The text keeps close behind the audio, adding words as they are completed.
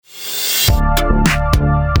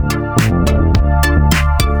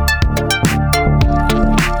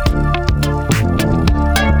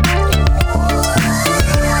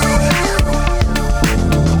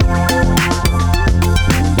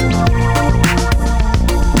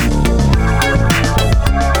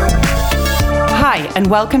and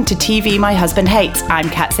welcome to TV My Husband Hates. I'm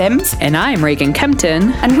Kat Sims. And I'm Reagan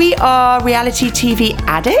Kempton. And we are reality TV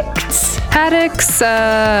addicts. Addicts,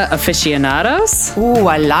 aficionados. Ooh,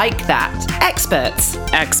 I like that. Experts.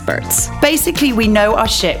 Experts. Basically, we know our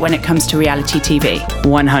shit when it comes to reality TV.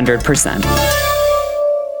 100%.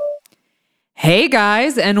 Hey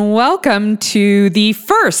guys, and welcome to the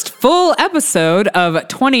first full episode of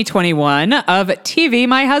 2021 of TV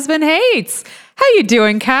My Husband Hates. How you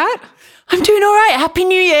doing, Kat? I'm doing all right. Happy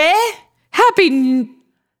New Year. Happy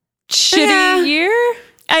shitty year?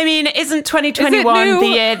 I mean, isn't 2021 the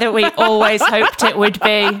year that we always hoped it would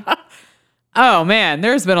be? Oh man,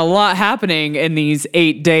 there's been a lot happening in these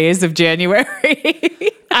 8 days of January.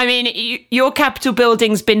 I mean, your Capitol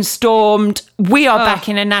building's been stormed. We are back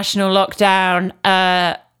in a national lockdown.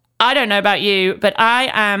 I don't know about you, but I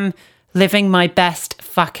am living my best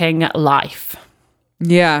fucking life.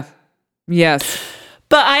 Yeah. Yes.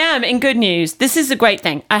 But I am, in good news. This is a great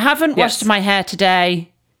thing. I haven't washed my hair today.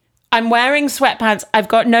 I'm wearing sweatpants. I've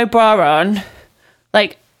got no bra on.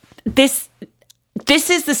 Like, this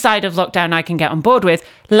is the side of lockdown I can get on board with.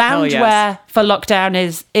 Loungewear for lockdown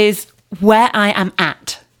is where I am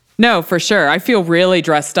at. No, for sure. I feel really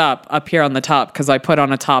dressed up here on the top because I put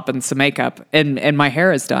on a top and some makeup and my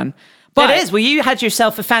hair is done. But it is. Well, you had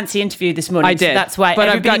yourself a fancy interview this morning. I did. So that's why but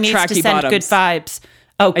everybody I've got needs to send bottoms. good vibes.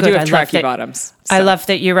 Oh, good. I do have tracky bottoms. So. I love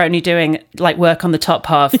that you're only doing like work on the top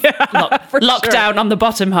half, lockdown on the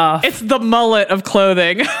bottom half. It's the mullet of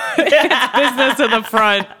clothing. It's business in the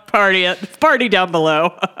front, party down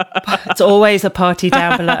below. It's always a party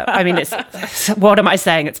down below. I mean, what am I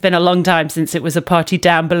saying? It's been a long time since it was a party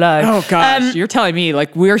down below. Oh gosh, you're telling me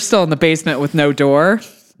like we're still in the basement with no door?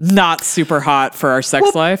 Not super hot for our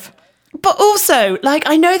sex life. But also, like,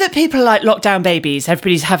 I know that people are like lockdown babies.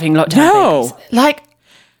 Everybody's having lockdown babies. Like,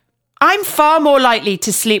 I'm far more likely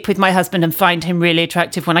to sleep with my husband and find him really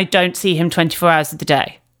attractive when I don't see him 24 hours of the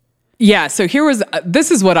day. Yeah, so this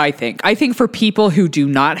is what I think. I think for people who do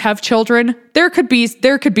not have children, there could be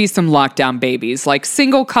some lockdown babies, like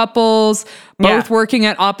single couples, both working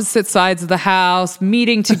at opposite sides of the house,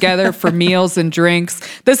 meeting together for meals and drinks.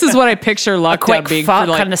 This is what I picture lockdown being for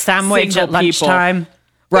like kind of sandwich at lunchtime.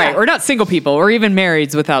 Right, or not single people, or even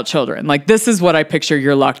marrieds without children. Like, this is what I picture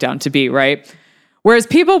your lockdown to be, right? Whereas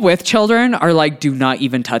people with children are like, do not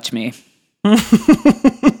even touch me.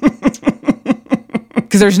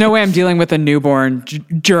 Because there's no way I'm dealing with a newborn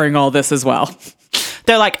during all this as well.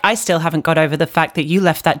 They're like, I still haven't got over the fact that you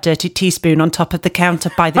left that dirty teaspoon on top of the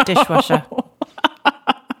counter by the dishwasher.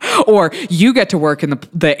 Or you get to work in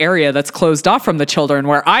the area that's closed off from the children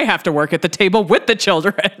where I have to work at the table with the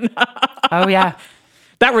children. Oh, yeah.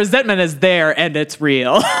 That resentment is there and it's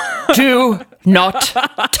real. Do not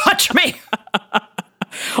touch me.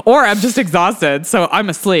 Or I'm just exhausted, so I'm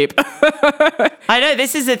asleep. I know,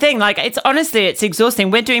 this is the thing. Like, it's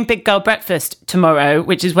exhausting. We're doing big girl breakfast tomorrow,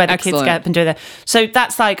 which is where the kids get up and do that. So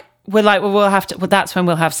that's like, that's when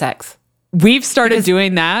we'll have sex. We've started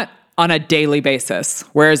doing that on a daily basis,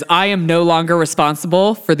 whereas I am no longer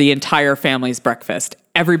responsible for the entire family's breakfast.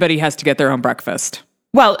 Everybody has to get their own breakfast.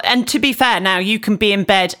 Well, and to be fair, now you can be in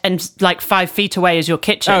bed and like 5 feet away is your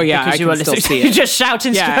kitchen. Oh yeah, because I can still see it. You just shout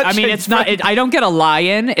instructions. Yeah, I mean, it's not. I don't get a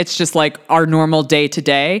lie-in. It's just like our normal day to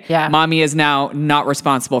day. Yeah, mommy is now not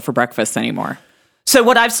responsible for breakfast anymore. So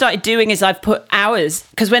what I've started doing is I've put hours,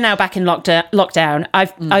 because we're now back in lockdown.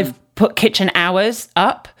 I've put kitchen hours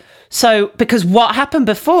up. So, because what happened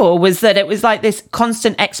before was that it was like this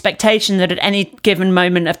constant expectation that at any given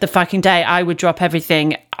moment of the fucking day, I would drop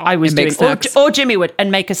everything I was doing. Or Jimmy would,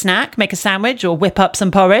 and make a sandwich, or whip up some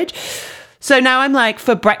porridge. So now I'm like,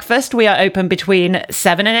 for breakfast, we are open between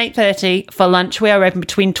 7 and 8:30. For lunch, we are open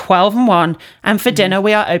between 12 and 1. And for dinner,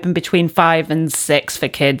 we are open between 5 and 6 for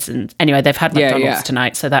kids. And anyway, they've had McDonald's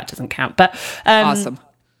tonight, so that doesn't count. But awesome.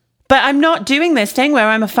 But I'm not doing this thing where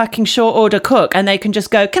I'm a fucking short order cook and they can just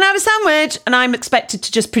go, can I have a sandwich? And I'm expected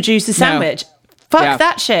to just produce a sandwich. No. Fuck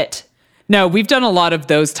that shit. No, we've done a lot of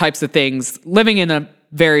those types of things, living in a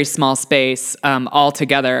very small space all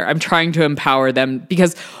together. I'm trying to empower them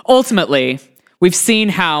because ultimately we've seen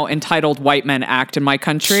how entitled white men act in my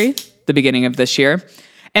country the beginning of this year.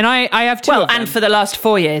 And I have two of them. And for the last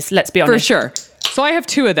 4 years, let's be honest. For sure. So I have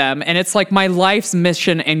two of them, and it's like my life's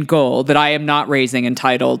mission and goal that I am not raising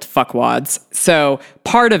entitled fuckwads. So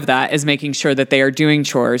part of that is making sure that they are doing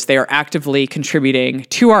chores, they are actively contributing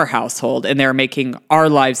to our household, and they're making our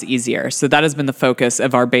lives easier. So that has been the focus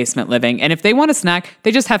of our basement living. And if they want a snack,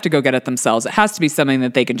 they just have to go get it themselves. It has to be something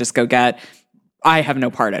that they can just go get. I have no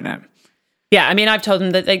part in it. Yeah, I mean, I've told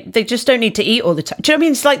them that they just don't need to eat all the time. Do you know what I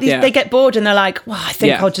mean? It's like they get bored and they're like, well, I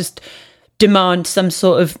think I'll just demand some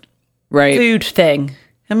sort of Right. food thing.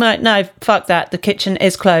 I'm like, no, fuck that. The kitchen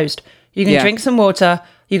is closed. You can drink some water.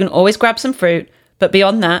 You can always grab some fruit. But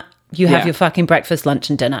beyond that, you have your fucking breakfast, lunch,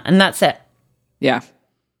 and dinner. And that's it. Yeah.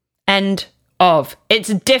 End of. It's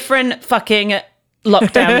a different fucking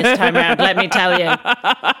lockdown this time around, let me tell you.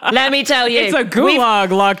 It's a gulag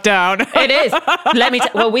lockdown. It is.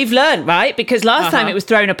 Well, we've learned, right? Because last time it was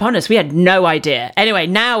thrown upon us, we had no idea. Anyway,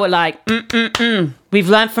 now we're like, we've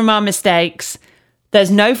learned from our mistakes.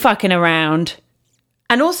 There's no fucking around.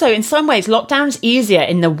 And also, in some ways, lockdown's easier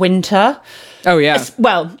in the winter. Oh, yeah.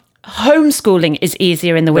 Well, homeschooling is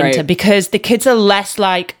easier in the winter Right. because the kids are less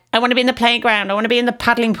like, I want to be in the playground. I want to be in the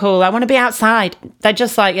paddling pool. I want to be outside. They're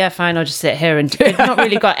just like, yeah, fine. I'll just sit here and they've not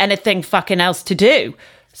really got anything fucking else to do.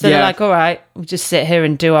 So they're like, all right, we'll just sit here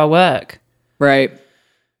and do our work. Right.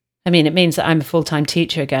 I mean, it means that I'm a full-time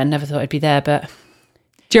teacher again. Never thought I'd be there, but...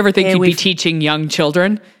 Do you ever think you'd be teaching young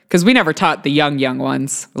children? Because we never taught the young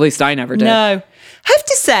ones. At least I never did. No. I have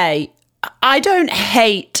to say, I don't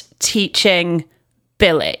hate teaching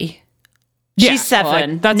Billy. She's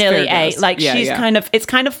 7, that's nearly fair 8. dose. Like, Yeah, she's yeah. it's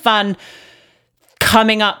kind of fun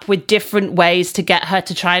coming up with different ways to get her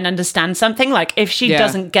to try and understand something. Like, if she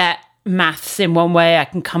doesn't get maths in one way, I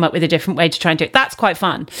can come up with a different way to try and do it. That's quite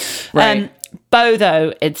fun. Right. Bo,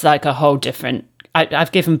 though, it's like a whole different...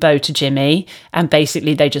 I've given Bo to Jimmy, and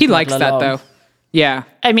basically they just... He likes that, though. Yeah.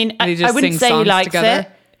 I mean, I just wouldn't sing say he songs likes together?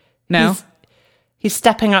 it. No? He's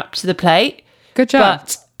stepping up to the plate. Good job.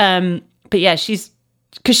 But yeah, she's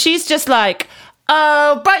just like,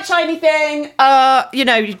 oh, bright shiny thing,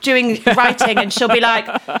 doing writing, and she'll be like,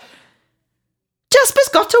 Jasper's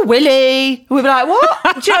got a willy. We'll be like,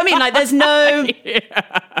 what? Do you know what I mean? Like, there's no,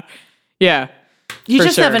 Yeah. you for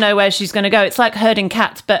just sure. never know where she's going to go. It's like herding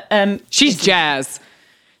cats, but She's jazz.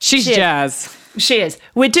 She's She is. jazz. she is.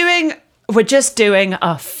 We're just doing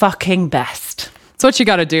our fucking best. That's what you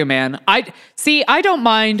got to do, man. I don't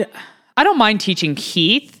mind teaching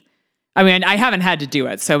Keith. I mean, I haven't had to do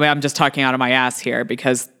it, so I'm just talking out of my ass here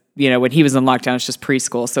because, when he was in lockdown, it's just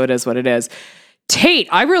preschool, so it is what it is. Tate,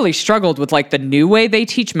 I really struggled with like the new way they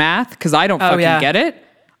teach math because I don't fucking get it.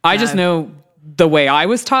 I just know the way I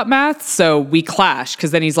was taught math, so we clash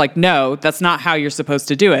because then he's like, no, that's not how you're supposed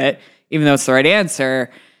to do it, even though it's the right answer.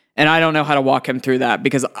 And I don't know how to walk him through that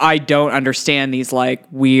because I don't understand these like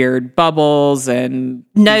weird bubbles and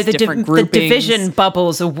No, these the different the groupings. division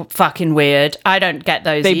bubbles are fucking weird. I don't get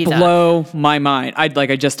those They either. blow my mind. I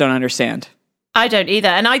just don't understand. I don't either.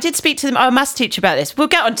 And I did speak to our maths teacher about this. We'll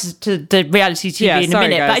get on to the reality TV in a sorry,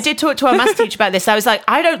 minute. guys. But I did talk to our maths teacher about this. I was like,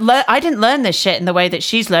 I didn't learn this shit in the way that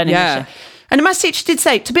she's learning Yeah. this shit. And the maths teacher did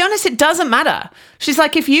say, to be honest, it doesn't matter. She's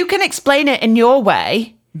like, if you can explain it in your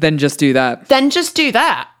way, Then just do that. then just do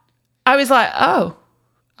that. I was like, oh,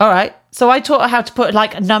 all right. So I taught her how to put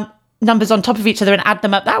like numbers on top of each other and add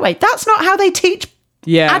them up that way. That's not how they teach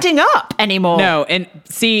adding up anymore. No, and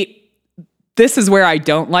see, this is where I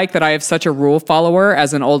don't like that I have such a rule follower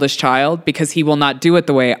as an oldest child because he will not do it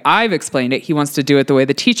the way I've explained it. He wants to do it the way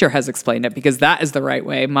the teacher has explained it because that is the right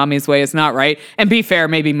way. Mommy's way is not right. And be fair,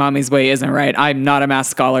 maybe mommy's way isn't right. I'm not a math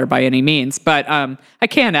scholar by any means, but I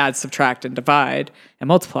can add, subtract, and divide and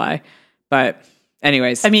multiply. But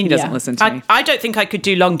anyways, he doesn't listen to me. I don't think I could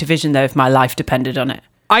do long division though if my life depended on it.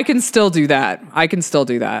 I can still do that. I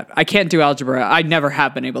can't do algebra. I never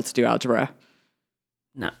have been able to do algebra.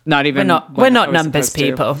 No, Not even. we're not numbers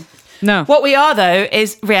people. No. What we are though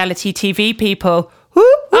is reality TV people.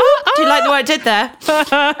 Whoop, whoop. Do you like the way I did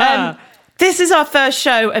there? This is our first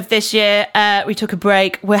show of this year. We took a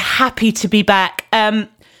break. We're happy to be back.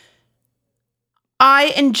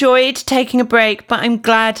 I enjoyed taking a break, but I'm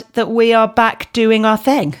glad that we are back doing our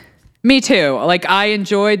thing. Me too. Like, I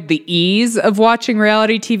enjoyed the ease of watching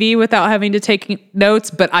reality TV without having to take notes,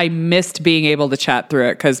 but I missed being able to chat through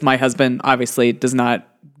it because my husband obviously does not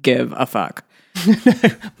give a fuck.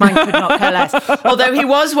 Mine could not care less. Although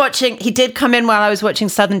he did come in while I was watching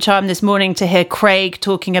Southern Charm this morning to hear Craig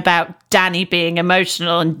talking about Danny being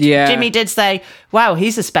emotional. And Jimmy did say, wow,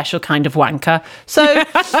 he's a special kind of wanker. So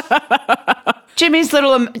Jimmy's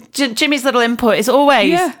little input is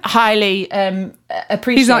always highly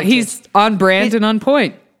appreciated. He's on brand and on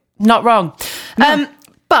point. Not wrong. No.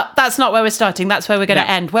 But that's not where we're starting. That's where we're going to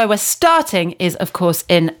end. Where we're starting is, of course,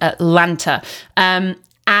 in Atlanta.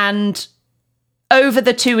 And over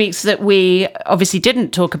the 2 weeks that we obviously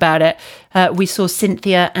didn't talk about it, we saw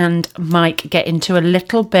Cynthia and Mike get into a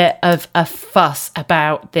little bit of a fuss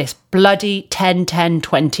about this bloody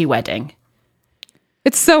 10-10-20 wedding.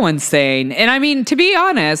 It's so insane. And I mean, to be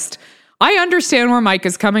honest, I understand where Mike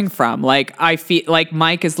is coming from. Like, I feel like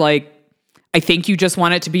Mike is like, I think you just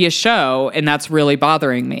want it to be a show, and that's really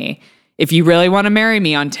bothering me. If you really want to marry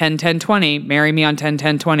me on 10-10-20, marry me on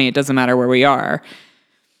 10-10-20. It doesn't matter where we are.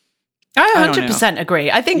 I 100%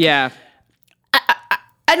 agree. I think... Yeah.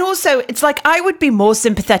 And also, it's like, I would be more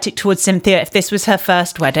sympathetic towards Cynthia if this was her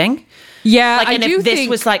first wedding. Yeah, like, and if this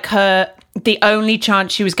was like the only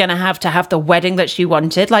chance she was going to have the wedding that she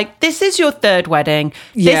wanted. Like, this is your third wedding.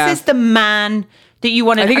 Yeah. This is the man that you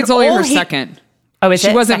wanted. I think it's only her second. Oh, is it?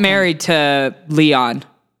 She wasn't second. married to Leon.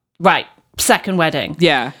 Right. Second wedding.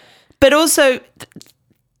 Yeah. But also,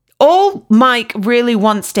 all Mike really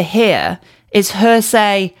wants to hear is her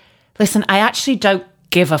say, listen, I actually don't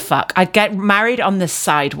give a fuck. I'd get married on the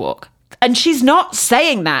sidewalk. And she's not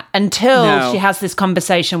saying that until she has this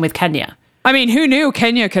conversation with Kenya. I mean, who knew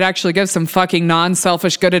Kenya could actually give some fucking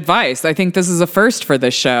non-selfish good advice? I think this is a first for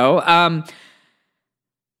this show.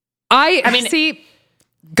 See,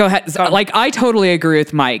 go ahead. Like, I totally agree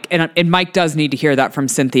with Mike, and Mike does need to hear that from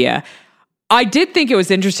Cynthia. I did think it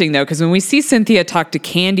was interesting, though, because when we see Cynthia talk to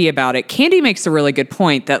Candy about it, Candy makes a really good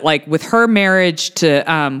point that, like, with her marriage to,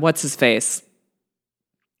 what's his face?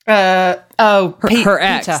 Her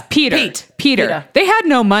ex, Peter. They had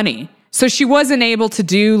no money. So she wasn't able to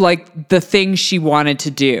do like the things she wanted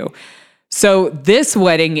to do. So this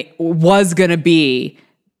wedding was going to be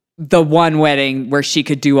the one wedding where she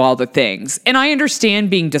could do all the things. And I understand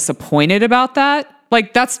being disappointed about that.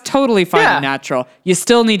 Like, that's totally fine and natural. You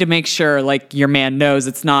still need to make sure like your man knows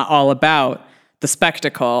it's not all about the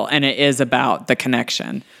spectacle and it is about the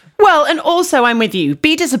connection. Well, and also I'm with you.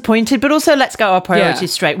 Be disappointed, but also let's get our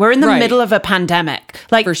priorities straight. We're in the middle of a pandemic.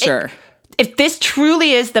 Like, for sure. If this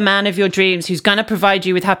truly is the man of your dreams who's going to provide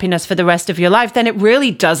you with happiness for the rest of your life, then it really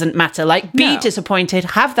doesn't matter. Like, be disappointed,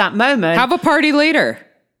 have that moment. Have a party later.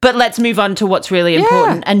 But let's move on to what's really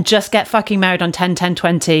important and just get fucking married on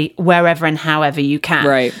 10-10-20 wherever and however you can.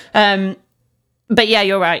 Right. But yeah,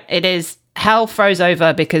 you're right. It is hell froze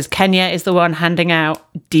over because Kenya is the one handing out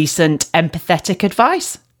decent, empathetic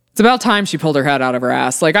advice. It's about time she pulled her head out of her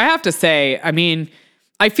ass. Like, I have to say, I mean,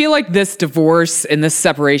 I feel like this divorce and this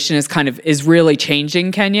separation is really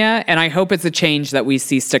changing Kenya. And I hope it's a change that we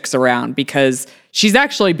see sticks around because she's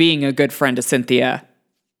actually being a good friend to Cynthia.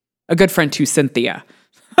 A good friend to Cynthia.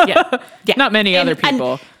 Yeah. Not many other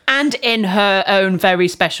people. And in her own very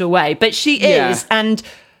special way. But she is. And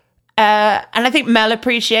I think Mel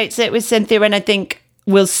appreciates it with Cynthia. And I think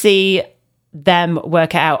we'll see them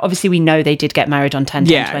work it out. Obviously, we know they did get married on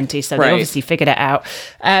 10-10-20. So they obviously figured it out.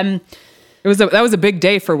 That was a big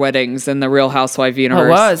day for weddings in the Real Housewife universe. It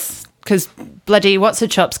was, because bloody what's her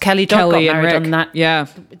chops, Kelly Dodd got married on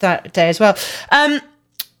that day as well.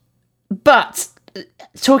 But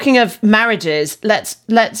talking of marriages,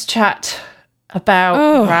 let's chat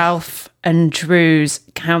about Ralph and Drew's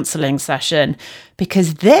counselling session,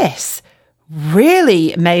 because this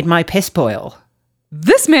really made my piss boil.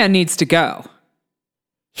 This man needs to go.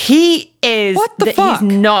 He is. What the fuck?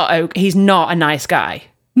 He's not a nice guy.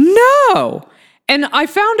 No. And I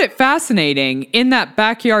found it fascinating in that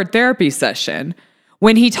backyard therapy session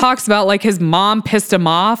when he talks about like his mom pissed him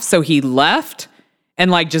off, so he left and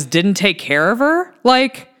like just didn't take care of her.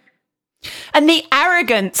 Like, and the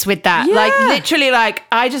arrogance with that, like literally like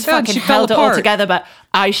I just fucking held it all together, but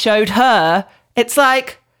I showed her. It's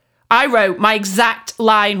like I wrote, my exact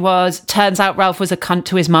line was, turns out Ralph was a cunt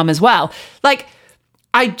to his mum as well. Like,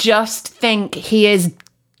 I just think he is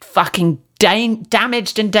fucking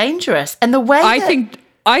damaged and dangerous. And the way I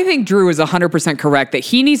think Drew is 100% correct that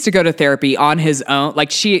he needs to go to therapy on his own. Like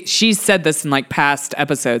she said this in like past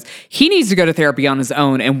episodes. He needs to go to therapy on his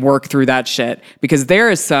own and work through that shit, because there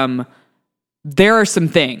are some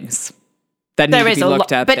things that need to be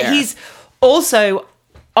looked at. But he's also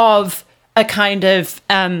of a kind of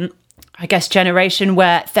I guess generation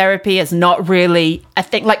where therapy is not really a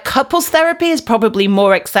thing. Like, couples therapy is probably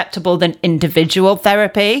more acceptable than individual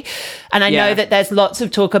therapy. And I know that there's lots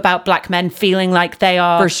of talk about black men feeling like they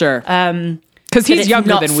are. For sure. Because he's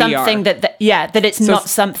younger than we are. That it's not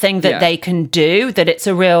something that they can do, that it's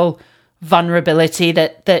a real vulnerability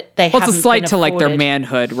that they haven't. Well, it's a slight to like their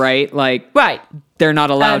manhood, right? Like, they're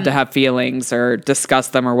not allowed to have feelings or discuss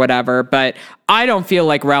them or whatever. But I don't feel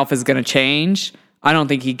like Ralph is going to change. I don't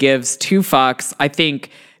think he gives two fucks. I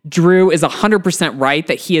think Drew is 100% right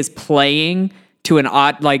that he is playing to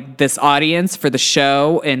this audience for the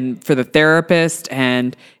show and for the therapist,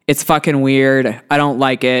 and it's fucking weird. I don't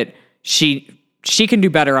like it. She can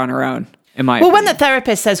do better on her own, in my opinion. When the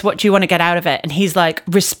therapist says, what do you want to get out of it? And he's like,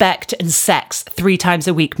 respect and sex 3 times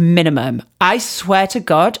a week minimum. I swear to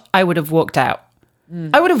God, I would have walked out.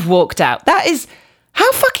 I would have walked out. That is,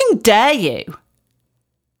 how fucking dare you?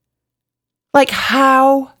 Like,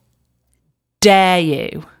 how dare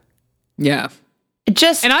you? Yeah.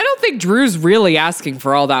 just... And I don't think Drew's really asking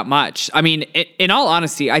for all that much. I mean, in all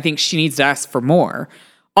honesty, I think she needs to ask for more.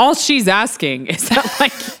 All she's asking is that,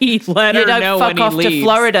 like, he let her know when he leaves. Fuck off to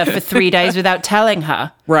Florida for 3 days without telling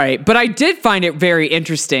her. Right. But I did find it very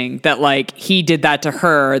interesting that, like, he did that to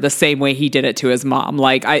her the same way he did it to his mom.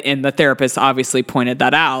 Like, and the therapist obviously pointed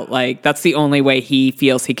that out. Like, that's the only way he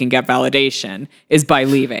feels he can get validation is by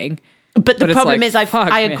leaving. But the problem is,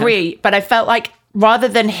 I agree, but I felt like rather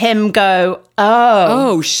than him go,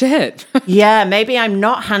 oh shit. Yeah, maybe I'm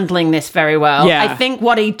not handling this very well. Yeah. I think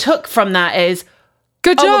what he took from that is,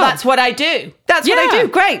 good job. Well, that's what I do. That's what I do.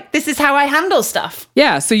 Great. This is how I handle stuff.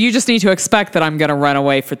 Yeah, so you just need to expect that I'm going to run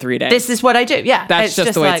away for 3 days. This is what I do. Yeah. That's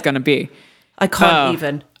just the way it's going to be. I can't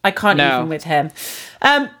even with him.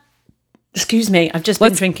 Excuse me. I've just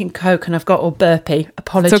been drinking Coke and I've got all burpy.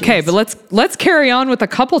 Apologies. It's okay, but let's carry on with the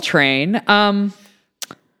couple train.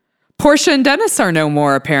 Portia and Dennis are no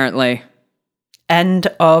more, apparently. End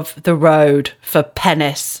of the road for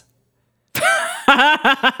Penis. Or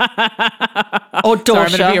Dorsha. Sorry, I'm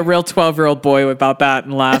going to be a real 12-year-old boy about that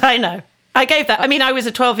and laugh. I know. I gave that. I mean, I was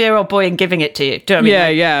a 12-year-old boy and giving it to you. Do you know what I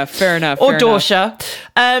mean? Yeah, fair enough. Or Dorsha.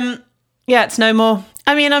 Yeah, it's no more.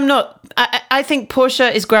 I mean, I'm not... I think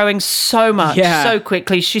Portia is growing so much, so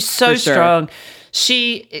quickly. She's so strong.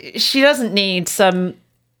 She doesn't need some...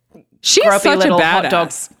 She's such a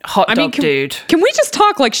badass. Hot dog dude. Can we just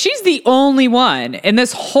talk like she's the only one in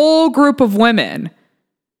this whole group of women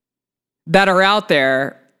that are out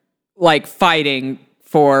there like fighting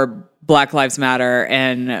for Black Lives Matter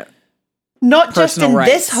and not just in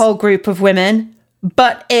rights. This whole group of women,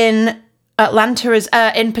 but in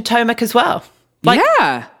Atlanta, in Potomac as well. Like,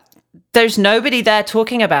 yeah. There's nobody there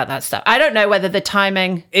talking about that stuff. I don't know whether the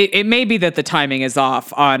timing... It may be that the timing is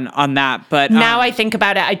off on that, but... Now I think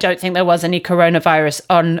about it, I don't think there was any coronavirus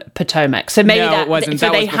on Potomac. So maybe it wasn't.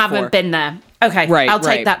 So they haven't been there. Okay, right, I'll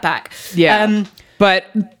take that back. Yeah,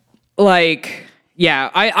 but like...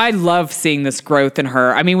 Yeah, I love seeing this growth in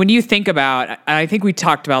her. I mean, when you think about... I think we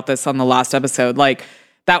talked about this on the last episode, like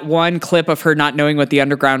that one clip of her not knowing what the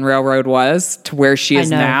Underground Railroad was to where she is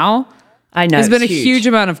now... I know. There's been a huge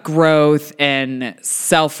amount of growth and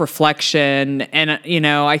self-reflection. And, you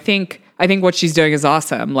know, I think what she's doing is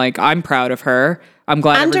awesome. Like, I'm proud of her. I'm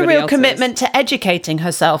glad everybody else is. And a real commitment to educating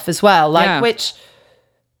herself as well. Like, which,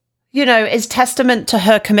 you know, is testament to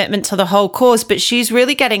her commitment to the whole cause. But she's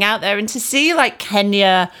really getting out there. And to see, like,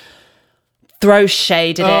 Kenya throw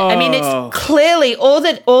shade at it. I mean, it's clearly all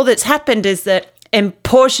that's happened is that and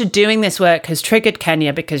Portia doing this work has triggered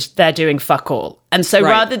Kenya because they're doing fuck all. And so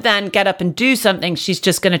rather than get up and do something, she's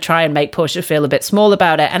just going to try and make Portia feel a bit small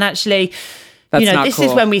about it. And actually, this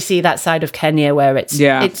is when we see that side of Kenya where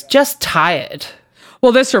it's just tired.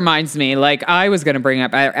 Well, this reminds me, like, I was going to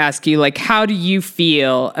ask you, like, how do you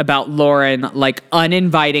feel about Lauren, like,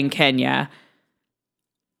 uninviting Kenya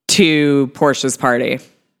to Portia's party?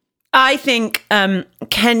 I think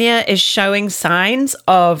Kenya is showing signs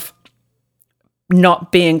of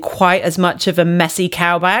not being quite as much of a messy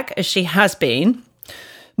cowbag as she has been.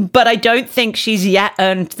 But I don't think she's yet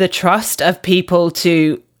earned the trust of people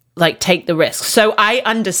to, like, take the risk. So I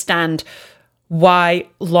understand why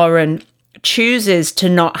Lauren chooses to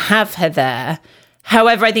not have her there.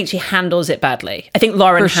 However, I think she handles it badly. I think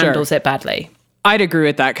Lauren handles it badly. I'd agree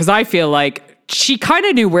with that because I feel like she kind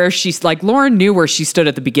of knew where she's, like, Lauren knew where she stood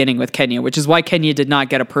at the beginning with Kenya, which is why Kenya did not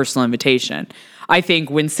get a personal invitation. I think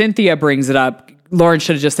when Cynthia brings it up, Lauren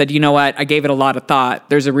should have just said, you know what? I gave it a lot of thought.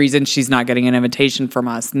 There's a reason she's not getting an invitation from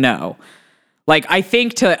us. No. Like, I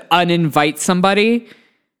think to uninvite somebody,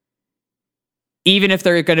 even if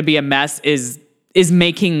they're going to be a mess, is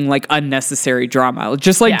making, like, unnecessary drama.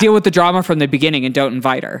 Just, like, deal with the drama from the beginning and don't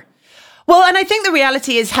invite her. Well, and I think the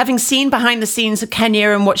reality is, having seen behind the scenes of Kenya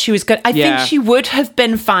and what she was good, I think she would have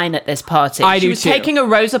been fine at this party. She was taking a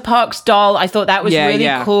Rosa Parks doll. I thought that was really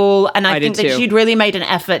cool. And I think that she'd really made an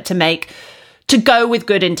effort to go with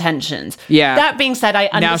good intentions. Yeah. That being said, I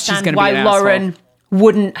understand why Lauren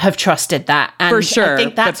wouldn't have trusted that. And for sure. I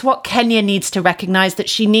think that's what Kenya needs to recognize, that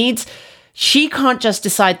she can't just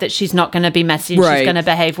decide that she's not going to be messy and she's going to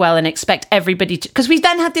behave well and expect everybody to... Because we've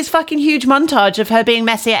then had this fucking huge montage of her being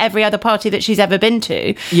messy at every other party that she's ever been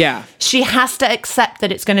to. Yeah. She has to accept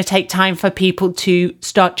that it's going to take time for people to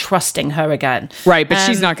start trusting her again. Right, but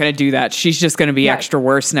she's not going to do that. She's just going to be extra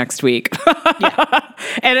worse next week.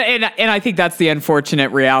 And I think that's the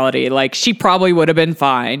unfortunate reality. Like, she probably would have been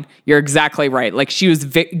fine. You're exactly right. Like, she was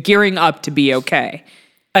gearing up to be okay.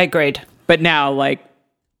 I agreed. But now, like,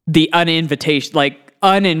 the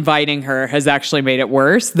uninviting her has actually made it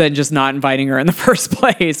worse than just not inviting her in the first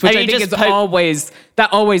place, which I think is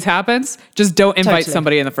always happens. Just don't invite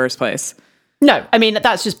somebody in the first place. No, I mean,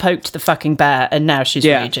 that's just poked the fucking bear and now she's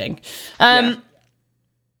raging. But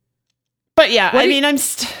yeah, I mean,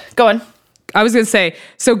 go on. I was going to say,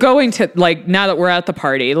 so going to, like, now that we're at the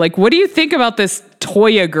party, like, what do you think about this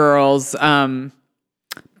Toya girl's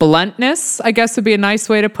bluntness, I guess would be a nice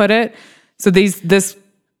way to put it. So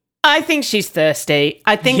I think she's thirsty.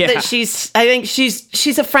 I think that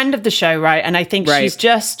she's a friend of the show, right? And I think she's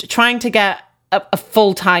just trying to get a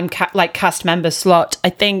full-time cast member slot. I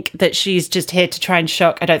think that she's just here to try and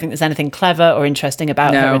shock. I don't think there's anything clever or interesting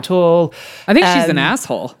about her at all. I think she's an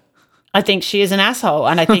asshole. I think she is an asshole,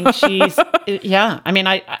 and I think she's I mean,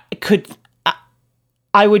 I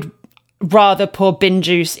would rather pour bin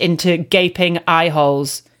juice into gaping eye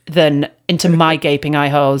holes than into my gaping eye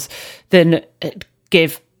holes than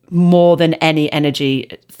give more than any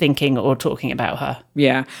energy thinking or talking about her.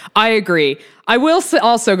 Yeah, I agree. I will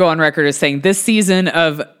also go on record as saying this season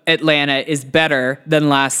of Atlanta is better than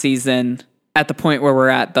last season at the point where we're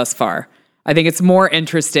at thus far. I think it's more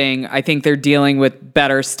interesting. I think they're dealing with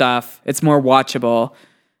better stuff. It's more watchable.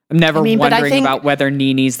 I'm never wondering about whether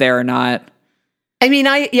Nene's there or not. I mean,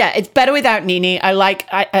 it's better without Nene.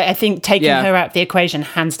 I think taking her out of the equation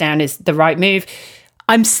hands down is the right move.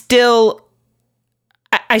 I still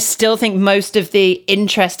think most of the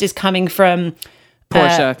interest is coming from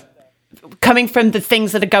Portia. Coming from the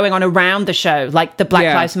things that are going on around the show, like the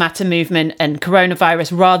Black Lives Matter movement and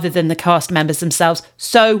coronavirus, rather than the cast members themselves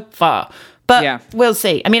so far. But we'll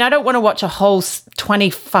see. I mean, I don't want to watch a whole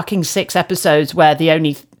 26 episodes where the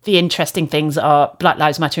interesting things are Black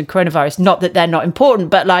Lives Matter and coronavirus. Not that they're not important,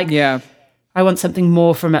 but I want something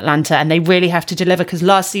more from Atlanta, and they really have to deliver, because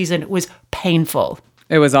last season was painful.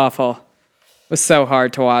 It was awful. It was so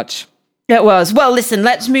hard to watch. It was. Well, listen,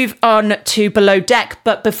 let's move on to Below Deck.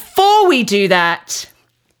 But before we do that,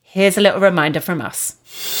 here's a little reminder from us.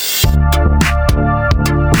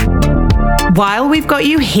 While we've got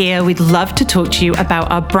you here, we'd love to talk to you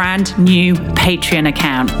about our brand new Patreon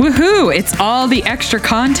account. Woohoo! It's all the extra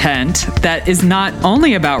content that is not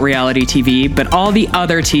only about reality TV, but all the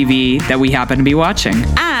other TV that we happen to be watching.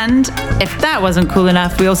 And if that wasn't cool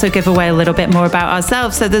enough, we also give away a little bit more about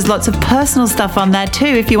ourselves. So there's lots of personal stuff on there too,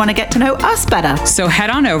 if you want to get to know us better. So head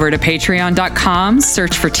on over to patreon.com,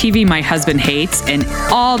 search for TV My Husband Hates, and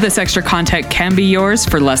all this extra content can be yours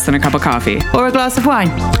for less than a cup of coffee. Or a glass of wine.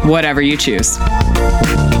 Whatever you choose.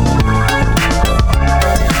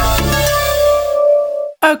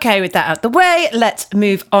 Okay, with that out the way, let's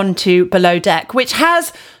move on to Below Deck, which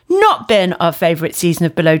has not been our favourite season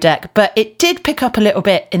of Below Deck, but it did pick up a little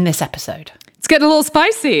bit in this episode. It's getting a little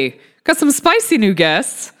spicy. Got some spicy new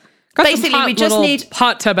guests. Got basically, we just need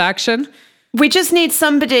hot tub action. We just need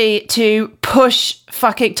somebody to put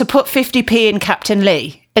 50p in Captain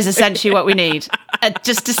Lee is essentially what we need,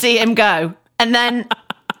 just to see him go, and then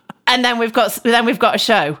we've got a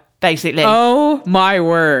show, basically. Oh my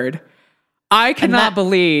word. I cannot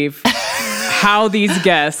believe how these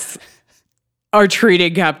guests are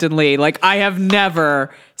treating Captain Lee. Like, I have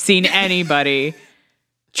never seen anybody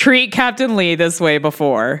treat Captain Lee this way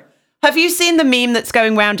before. Have you seen the meme that's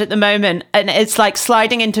going around at the moment? And it's like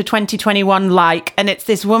sliding into 2021 and it's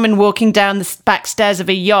this woman walking down the back stairs of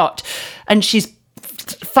a yacht, and she's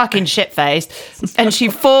fucking shit-faced, and she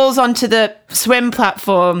falls onto the swim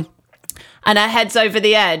platform, and her head's over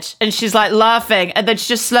the edge, and she's like laughing, and then she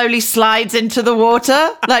just slowly slides into the water,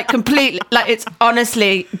 like completely. Like, it's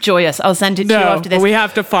honestly joyous. I'll send it to you after this. We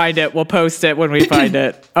have to find it. We'll post it when we find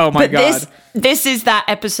it. Oh my God. This is that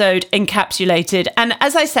episode encapsulated. And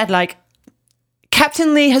as I said, like,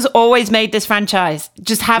 Captain Lee has always made this franchise.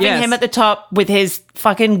 Just having him at the top with his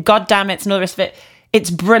fucking goddammits and all the rest of it. It's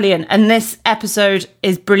brilliant. And this episode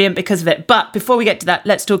is brilliant because of it. But before we get to that,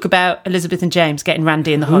 let's talk about Elizabeth and James getting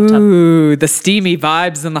randy in the hot tub. Ooh, the steamy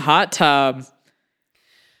vibes in the hot tub.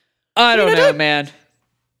 I don't know, man.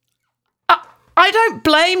 I don't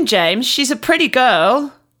blame James. She's a pretty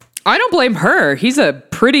girl. I don't blame her. He's a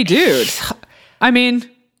pretty dude. I mean...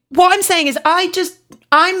 What I'm saying is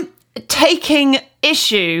I'm taking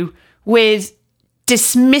issue with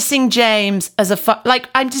dismissing James as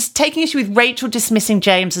I'm just taking issue with Rachel dismissing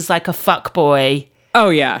James as like a fuckboy. Oh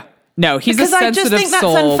yeah. No, he's a sensitive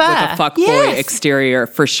soul with a fuckboy exterior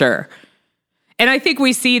for sure. And I think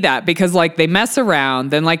we see that because like they mess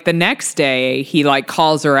around, then like the next day he like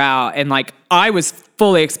calls her out, and like I was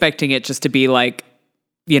fully expecting it just to be like,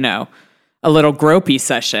 you know, a little gropey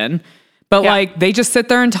session. But like they just sit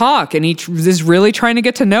there and talk, and he is really trying to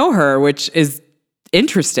get to know her, which is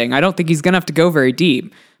interesting. I don't think he's going to have to go very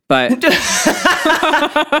deep, but...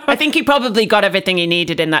 I think he probably got everything he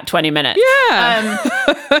needed in that 20 minutes. Yeah.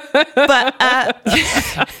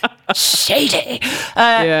 Shady.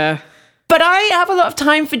 Yeah. But I have a lot of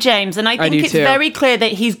time for James, and I think it's very clear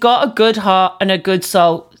that he's got a good heart and a good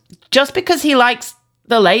soul. Just because he likes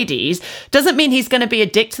the ladies doesn't mean he's going to be a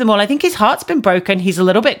dick to them all. I think his heart's been broken. He's a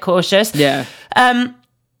little bit cautious. Yeah. And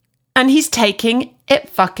he's taking it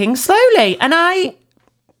fucking slowly. And I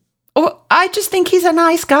just think he's a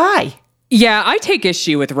nice guy. Yeah, I take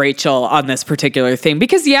issue with Rachel on this particular thing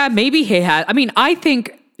because, maybe he had. I mean, I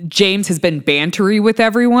think James has been bantery with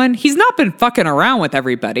everyone. He's not been fucking around with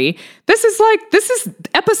everybody. This is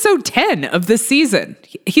episode 10 of this season.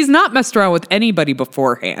 He's not messed around with anybody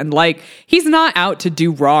beforehand. Like, he's not out to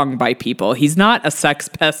do wrong by people. He's not a sex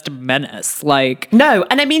pest menace. Like, no.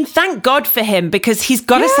 And I mean, thank God for him because he's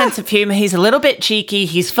got a sense of humor. He's a little bit cheeky.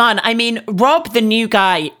 He's fun. I mean, Rob, the new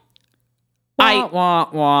guy,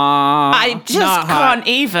 I just can't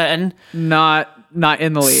even. Not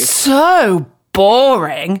in the least. So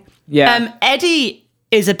boring. Yeah. Eddie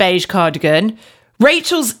is a beige cardigan.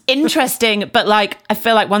 Rachel's interesting, but like I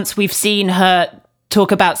feel like once we've seen her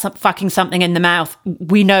talk about fucking something in the mouth,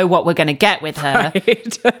 we know what we're going to get with her.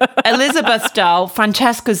 Right. Elizabeth's dull.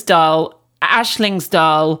 Francesca's dull. Ashling's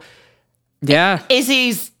dull. Yeah.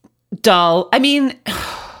 Izzy's dull. I mean,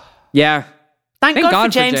 yeah. Thank God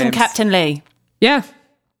for James and Captain Lee. Yeah.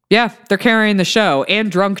 Yeah. They're carrying the show. And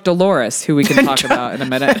drunk Dolores, who we can talk about in a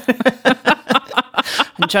minute.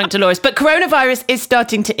 And drunk Dolores. But coronavirus is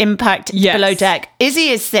starting to impact Below Deck. Izzy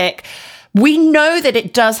is sick. We know that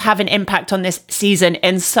it does have an impact on this season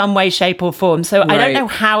in some way, shape, or form. So I don't know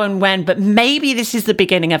how and when, but maybe this is the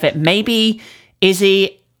beginning of it. Maybe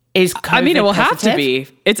Izzy is COVID I mean, it will positive. have to be.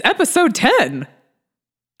 It's episode 10.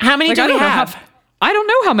 How many do we have? I don't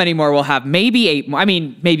know how many more we'll have. Maybe 8 more. I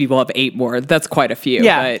mean, maybe we'll have 8 more. That's quite a few.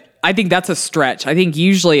 Yeah. But I think that's a stretch. I think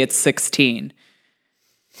usually it's 16.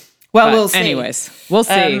 Well, we'll see. Anyways, we'll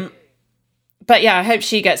see. But yeah, I hope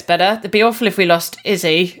she gets better. It'd be awful if we lost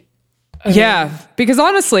Izzy. Yeah, because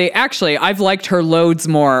honestly, actually, I've liked her loads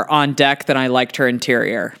more on deck than I liked her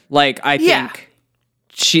interior. Like, I think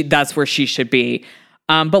that's where she should be.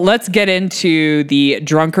 But let's get into the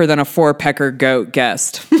drunker than a 4-pecker goat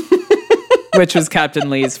guest. Which was Captain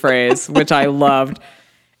Lee's phrase, which I loved.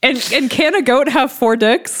 And can a goat have 4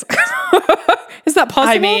 dicks? Is that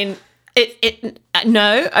possible? I mean,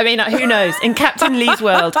 no. I mean, who knows? In Captain Lee's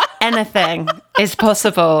world, anything is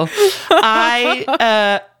possible.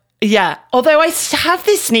 Yeah. Although I have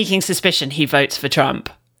this sneaking suspicion he votes for Trump.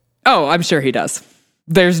 Oh, I'm sure he does.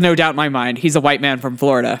 There's no doubt in my mind. He's a white man from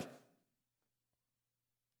Florida.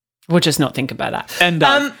 We'll just not think about that. And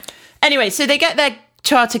anyway, so they get their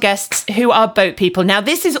charter guests who are boat people. Now,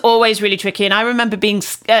 this is always really tricky, and I remember being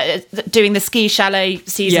doing the ski chalet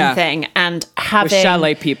season thing and having with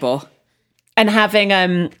chalet people and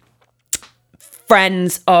having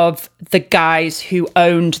friends of the guys who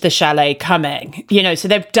owned the chalet coming. You know, so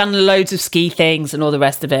they've done loads of ski things and all the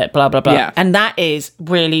rest of it, blah blah blah. Yeah. And that is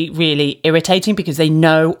really, really irritating because they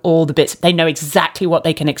know all the bits. They know exactly what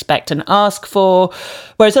they can expect and ask for.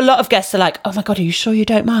 Whereas a lot of guests are like, "Oh my God, are you sure you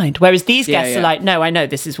don't mind?" Whereas these guests are like, "No, I know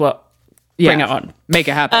this is what. Bring it on, make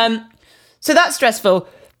it happen." So that's stressful.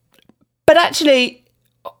 But actually,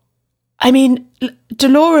 I mean,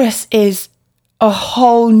 Dolores is a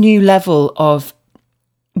whole new level of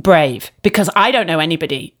brave because I don't know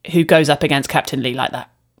anybody who goes up against Captain Lee like that.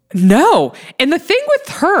 No. And the thing with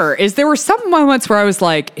her is there were some moments where I was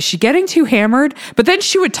like, is she getting too hammered? But then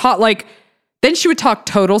she would talk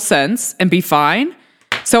total sense and be fine.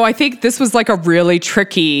 So I think this was like a really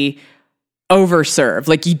tricky overserve.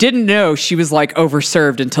 Like you didn't know she was like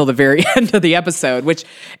overserved until the very end of the episode, which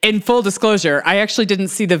in full disclosure, I actually didn't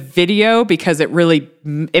see the video because it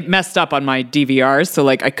messed up on my DVRs. So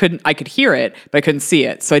like I could hear it, but I couldn't see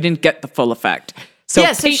it. So I didn't get the full effect. So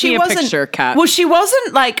paint me a picture, Kat. Well, she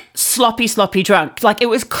wasn't like sloppy drunk. Like it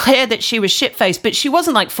was clear that she was shit-faced, but she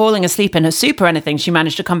wasn't like falling asleep in her soup or anything. She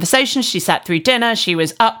managed a conversation. She sat through dinner. She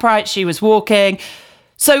was upright. She was walking.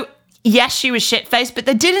 So yes, she was shit-faced, but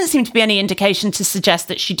there didn't seem to be any indication to suggest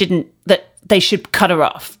that they should cut her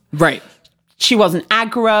off. Right. She wasn't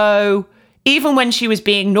aggro. Even when she was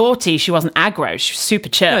being naughty, she wasn't aggro. She was super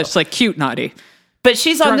chill. Yeah, it's like cute naughty. But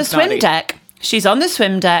she's Drunk on the swim naughty. deck. She's on the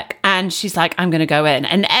swim deck and she's like, I'm going to go in.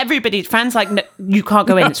 And Fran's like, no, you can't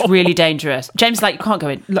go in. It's really dangerous. James is like, you can't go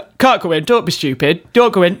in. Look, can't go in. Don't be stupid.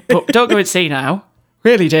 Don't go in. Don't go and see now.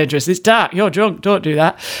 Really dangerous. It's dark. You're drunk. Don't do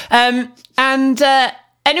that.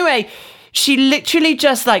 Anyway, she literally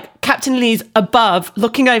just like Captain Lee's above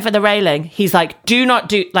looking over the railing. He's like, do not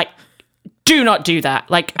do that.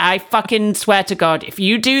 Like, I fucking swear to God, if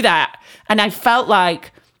you do that. And I felt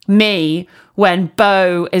like me when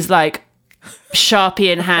Beau is like,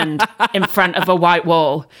 Sharpie in hand in front of a white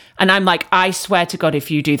wall. And I'm like, I swear to God, if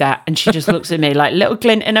you do that. And she just looks at me like little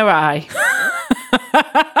glint in her eye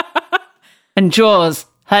and draws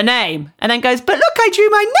her name and then goes, but look, I drew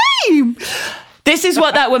my name. This is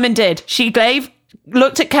what that woman did. She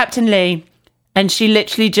looked at Captain Lee and she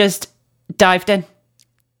literally just dived in.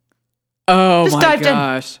 Oh just my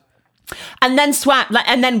gosh. And then swam,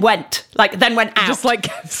 and then went out. Just like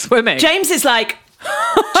swimming. James is like,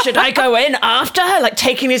 should I go in after her? Like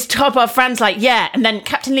taking his top off. Fran's like, yeah. And then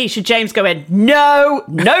Captain Lee, should James go in? No,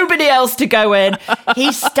 nobody else to go in.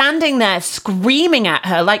 He's standing there screaming at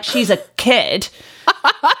her like she's a kid.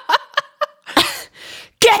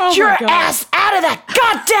 Get your ass out of that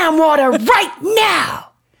goddamn water right now.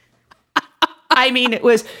 I mean, it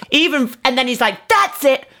was even, and then he's like, that's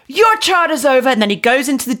it. Your charter's over. And then he goes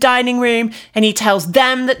into the dining room and he tells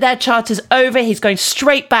them that their charter's over. He's going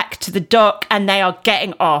straight back to the dock and they are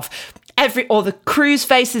getting off. All the crew's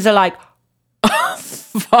faces are like, oh,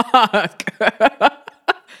 fuck.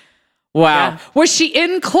 Wow. Yeah. Was she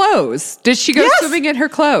in clothes? Did she go swimming in her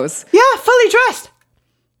clothes? Yeah, fully dressed.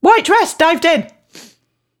 White dress, dived in.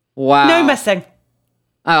 Wow. No messing.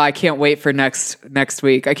 Oh, I can't wait for next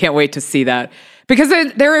week. I can't wait to see that. Because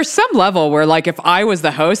then there is some level where, like, if I was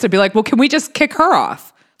the host, I'd be like, well, can we just kick her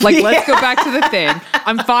off? Like, let's go back to the thing.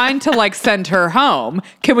 I'm fine to, like, send her home.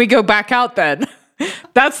 Can we go back out then?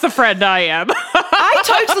 That's the friend I am. I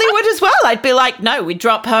totally would as well. I'd be like, no, we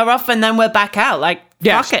drop her off and then we're back out. Like,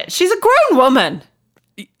 fuck it. She's a grown woman.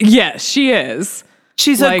 Yes, she is.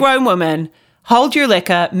 She's a grown woman. Hold your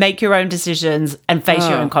liquor, make your own decisions, and face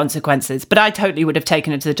your own consequences. But I totally would have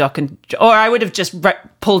taken her to the dock, or I would have just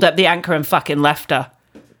pulled up the anchor and fucking left her.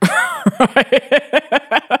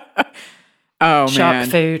 Oh, Shark man.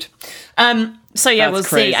 food. So yeah, we'll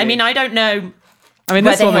see. I mean, I don't know. I mean,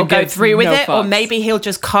 whether he'll go through with it, or maybe he'll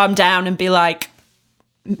just calm down and be like,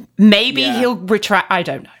 maybe he'll retract. I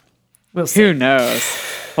don't know. We'll see. Who knows?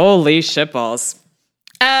 Holy shitballs.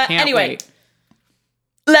 Anyway. Wait.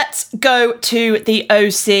 Let's go to the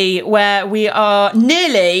OC, where we are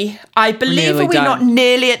nearly, I believe, are we not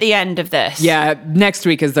nearly at the end of this? Yeah, next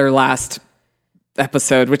week is their last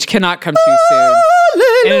episode, which cannot come too soon.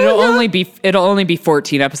 And it'll only be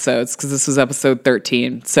 14 episodes, because this was episode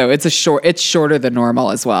 13. So it's shorter than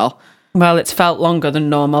normal as well. Well, it's felt longer than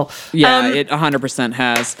normal. Yeah, it 100%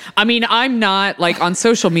 has. I mean, I'm not, like, on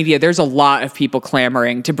social media, there's a lot of people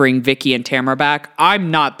clamoring to bring Vicky and Tamara back.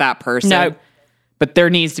 I'm not that person. No. But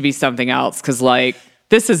there needs to be something else, because, like,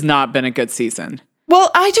 this has not been a good season.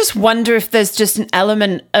 Well, I just wonder if there's just an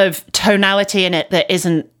element of tonality in it that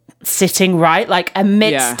isn't sitting right. Like,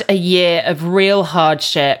 amidst a year of real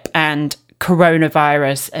hardship and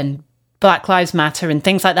coronavirus and Black Lives Matter and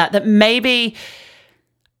things like that, that maybe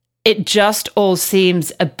it just all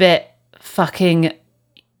seems a bit fucking...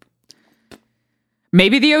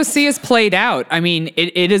 Maybe the OC is played out. I mean,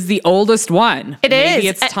 it is the oldest one. Maybe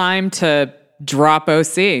it's time to... drop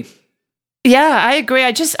OC. Yeah, I agree.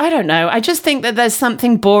 I don't know. I just think that there's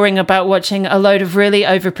something boring about watching a load of really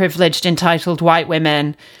overprivileged, entitled white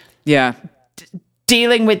women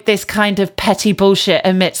dealing with this kind of petty bullshit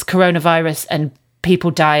amidst coronavirus and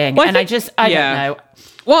people dying. Well, I don't know.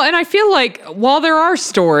 Well, and I feel like while there are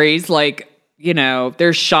stories like, you know,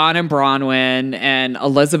 there's Sean and Bronwyn and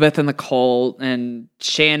Elizabeth and the Colt and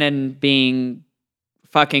Shannon being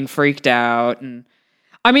fucking freaked out. And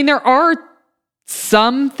I mean, there are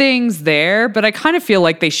some things there, but I kind of feel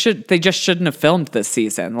like they just shouldn't have filmed this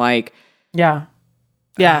season. Like, yeah,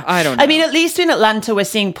 I don't know. I mean, at least in Atlanta, we're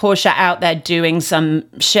seeing Portia out there doing some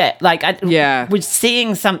shit. Like, we're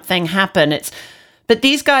seeing something happen. But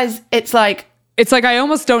these guys, it's like I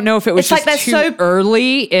almost don't know if it was just like too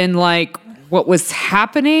early in like what was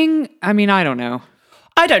happening. I mean, I don't know.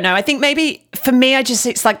 I think maybe for me,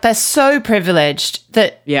 it's like they're so privileged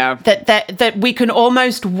that that we can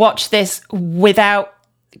almost watch this without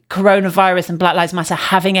coronavirus and Black Lives Matter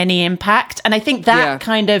having any impact. And I think that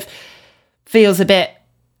kind of feels a bit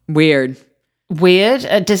weird, a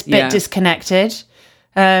bit disconnected.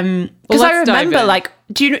 Because I remember, like,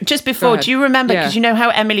 do you remember, because you know how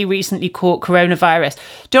Emily recently caught coronavirus?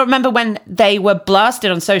 Do you remember when they were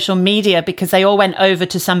blasted on social media because they all went over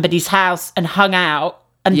to somebody's house and hung out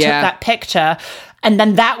and took that picture, and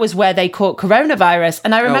then that was where they caught coronavirus?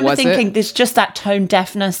 And I remember thinking, there's just that tone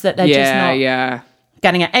deafness that they're just not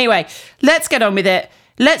getting it. Anyway, let's get on with it.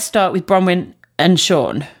 Let's start with Bronwyn and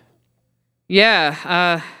Sean.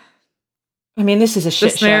 Yeah. I mean, this is a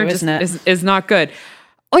shit show, isn't it? Is not good.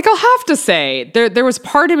 Like, I'll have to say, there was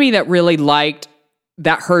part of me that really liked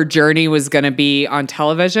that her journey was going to be on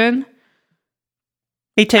television.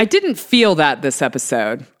 Me too. I didn't feel that this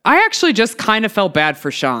episode. I actually just kind of felt bad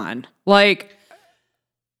for Sean. Like,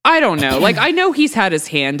 I don't know. Like, I know he's had his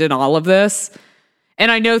hand in all of this,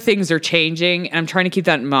 and I know things are changing, and I'm trying to keep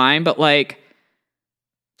that in mind, but like,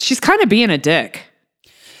 she's kind of being a dick.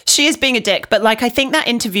 She is being a dick, but like I think that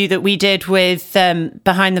interview that we did with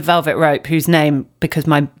Behind the Velvet Rope, whose name, because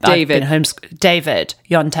David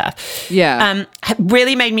Yontef,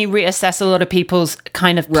 really made me reassess a lot of people's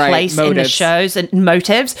kind of place in the shows and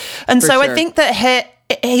motives. And so I think that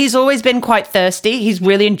he's always been quite thirsty. He's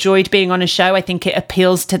really enjoyed being on a show. I think it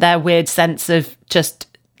appeals to their weird sense of just,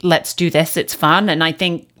 let's do this, it's fun. And I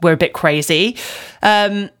think we're a bit crazy.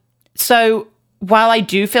 So while I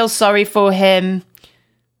do feel sorry for him,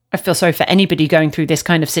 I feel sorry for anybody going through this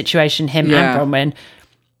kind of situation, him and Bronwyn.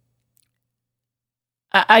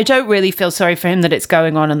 I don't really feel sorry for him that it's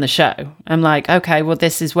going on the show. I'm like, okay, well,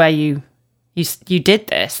 this is where you did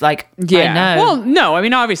this. Like, I know. Well, no, I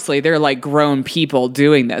mean, obviously they're like grown people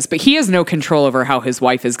doing this, but he has no control over how his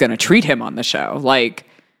wife is going to treat him on the show. Like,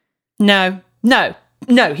 no,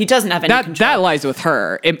 he doesn't have any control. That lies with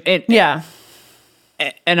her.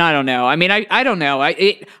 And I don't know. I mean, I don't know. I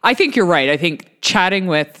think you're right. I think chatting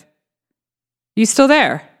with... You still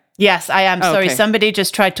there? Yes, I am. Sorry, somebody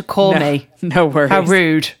just tried to call me. No worries. How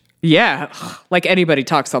rude. Yeah. Like anybody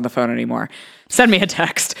talks on the phone anymore. Send me a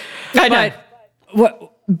text. I know.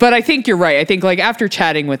 But I think you're right. I think like after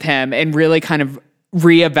chatting with him and really kind of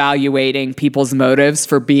reevaluating people's motives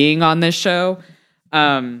for being on this show,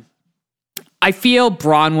 I feel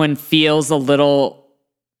Bronwyn feels a little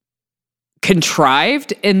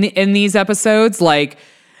contrived in these episodes, like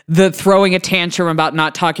the throwing a tantrum about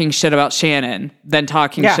not talking shit about Shannon, then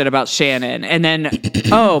talking shit about Shannon, and then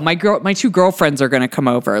my two girlfriends are going to come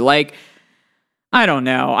over. Like, I don't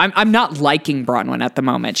know. I'm not liking Bronwyn at the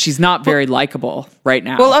moment. She's not very likable right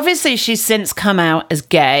now. Well, obviously she's since come out as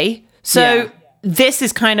gay, so this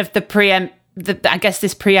is kind of I guess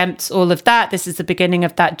this preempts all of that. This is the beginning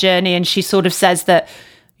of that journey, and she sort of says that,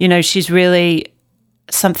 you know, she's really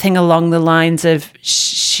something along the lines of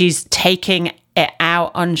she's taking it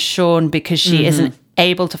out on Sean because she isn't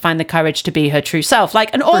able to find the courage to be her true self.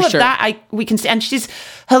 Like, and all of that we can see, and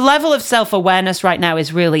her level of self-awareness right now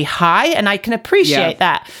is really high, and I can appreciate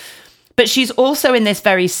that. But she's also in this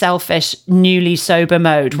very selfish, newly sober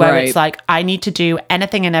mode where it's like, I need to do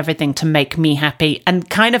anything and everything to make me happy, and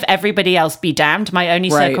kind of everybody else be damned. My only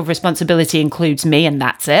circle of responsibility includes me, and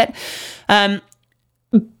that's it.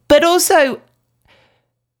 But also,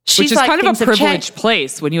 which is like, kind of a privileged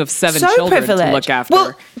place when you have 7 children to look after.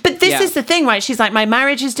 Well, but this is the thing, right? She's like, my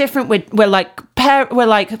marriage is different. We're like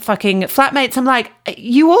fucking flatmates. I'm like,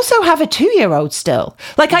 you also have a 2-year-old still.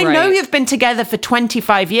 Like, I know you've been together for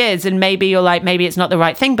 25 years, and maybe you're like, maybe it's not the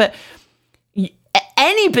right thing. But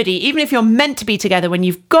anybody, even if you're meant to be together when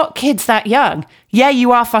you've got kids that young,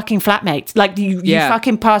 you are fucking flatmates. Like, you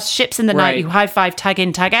fucking pass ships in the night. You high five, tag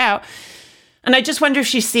in, tag out. And I just wonder if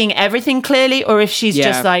she's seeing everything clearly, or if she's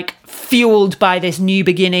just like fueled by this new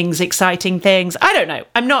beginnings, exciting things. I don't know.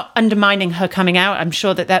 I'm not undermining her coming out. I'm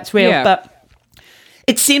sure that that's real, but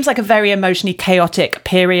it seems like a very emotionally chaotic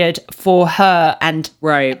period for her. And,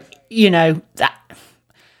 you know, that,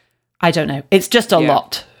 I don't know. It's just a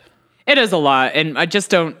lot. It is a lot. And I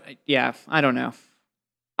just don't, I don't know.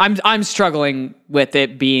 I'm struggling with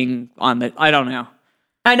it being on I don't know.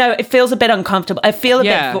 I know, it feels a bit uncomfortable. I feel a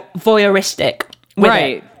bit voyeuristic with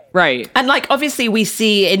it. Right. And like, obviously we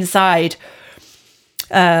see inside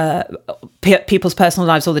people's personal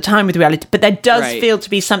lives all the time with reality, but there does feel to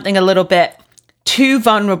be something a little bit too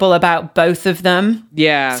vulnerable about both of them.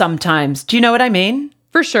 Yeah. Sometimes. Do you know what I mean?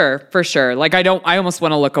 For sure. Like, I almost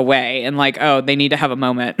want to look away and like, oh, they need to have a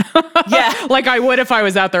moment. Like I would if I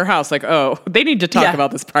was at their house. Like, oh, they need to talk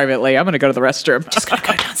about this privately. I'm going to go to the restroom. Just going to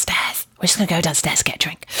go downstairs. We're just going to go downstairs, get a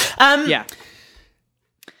drink.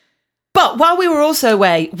 But while we were also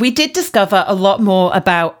away, we did discover a lot more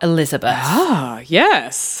about Elizabeth. Ah,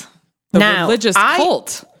 yes. The religious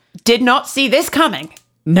cult. Did not see this coming.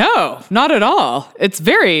 No, not at all. It's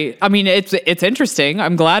it's interesting.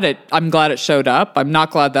 I'm glad it showed up. I'm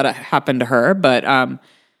not glad that it happened to her, but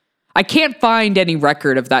I can't find any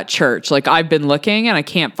record of that church. Like, I've been looking and I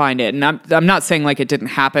can't find it. And I'm not saying like it didn't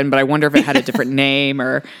happen, but I wonder if it had a different name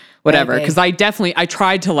or whatever. Because I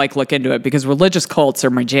tried to like look into it because religious cults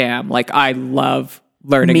are my jam. Like, I love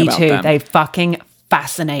learning about them. Me too. They fucking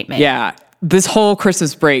fascinate me. Yeah. This whole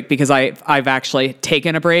Christmas break, because I've actually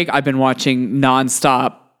taken a break, I've been watching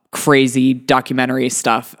nonstop crazy documentary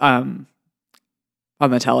stuff. on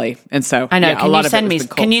the telly. And so I know. yeah,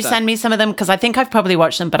 Can you send me some of them? Because I think I've probably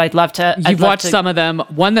watched them, but I'd love to. You've watched some of them.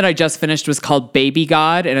 One that I just finished was called Baby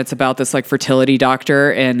God, and it's about this like fertility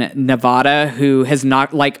doctor in Nevada who has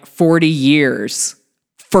not like 40 years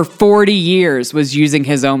was using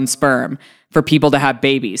his own sperm for people to have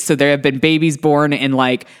babies. So there have been babies born in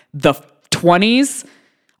like the 20s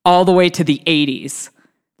all the way to the 80s.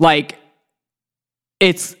 Like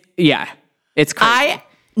it's crazy.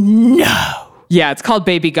 No. Yeah, it's called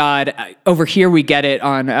Baby God. Over here, we get it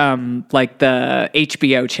on like the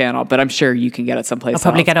HBO channel, but I'm sure you can get it someplace else.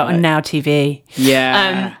 I'll probably get it on Now TV.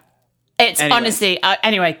 Yeah. Honestly,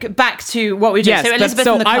 anyway, back to what we do. Yes, so Elizabeth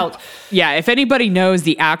and the cult. If anybody knows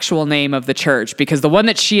the actual name of the church, because the one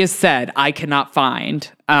that she has said, I cannot find.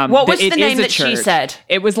 What was the name that she said?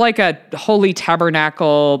 It was like a Holy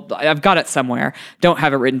Tabernacle. I've got it somewhere. Don't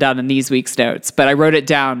have it written down in these week's notes, but I wrote it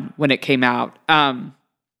down when it came out.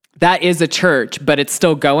 That is a church, but it's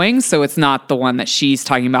still going. So it's not the one that she's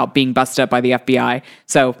talking about being busted up by the FBI.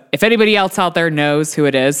 So if anybody else out there knows who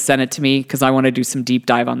it is, send it to me because I want to do some deep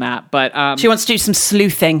dive on that. But she wants to do some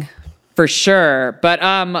sleuthing. For sure. But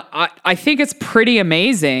I think it's pretty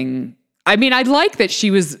amazing. I mean, I like that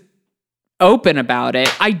she was open about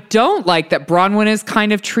it. I don't like that Bronwyn is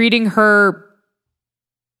kind of treating her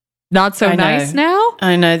not so nice now.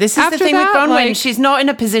 I know. This is After the thing with that, Bronwyn. like, she's not in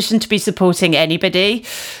a position to be supporting anybody.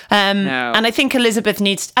 No. And I think Elizabeth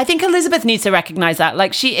needs to recognize that.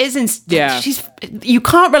 Like she is you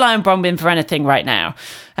can't rely on Bronwyn for anything right now.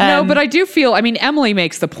 No, but I do feel, I mean, Emily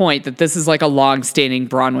makes the point that this is like a long-standing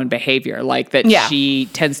Bronwyn behavior, like that she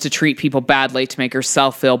tends to treat people badly to make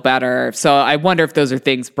herself feel better. So I wonder if those are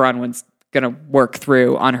things Bronwyn's going to work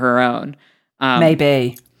through on her own.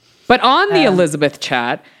 Maybe. But on the Elizabeth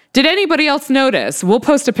chat, did anybody else notice? We'll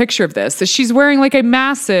post a picture of this, that she's wearing like a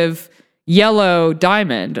massive yellow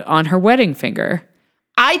diamond on her wedding finger.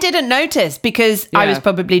 I didn't notice because I was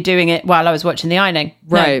probably doing it while I was watching the ironing.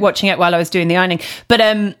 Right. No, watching it while I was doing the ironing.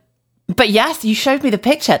 But yes, you showed me the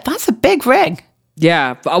picture. That's a big ring.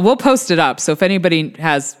 Yeah, we'll post it up. So if anybody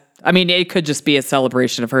has, I mean, it could just be a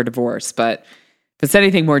celebration of her divorce, but if it's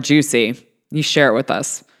anything more juicy, you share it with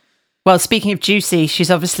us. Well, speaking of juicy, she's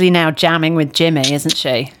obviously now jamming with Jimmy, isn't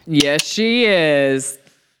she? Yes, she is.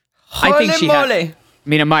 Holy I think she moly. I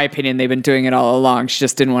mean, in my opinion, they've been doing it all along. She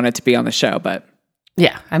just didn't want it to be on the show, but...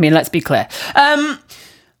 Yeah, I mean, let's be clear.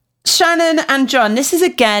 Shannon and John, this is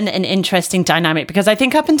again an interesting dynamic because I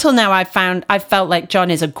think up until now I felt like John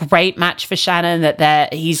is a great match for Shannon,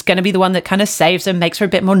 that he's going to be the one that kind of saves her, makes her a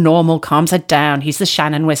bit more normal, calms her down. He's the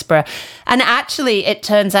Shannon whisperer. And actually, it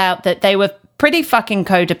turns out that they were pretty fucking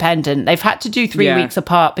codependent. They've had to do 3 weeks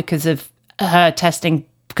apart because of her testing,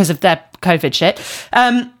 because of their COVID shit.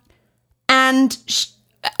 And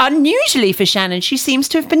unusually for Shannon, she seems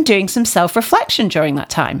to have been doing some self-reflection during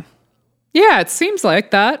that time. Yeah, it seems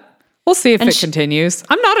like that. We'll see if it continues.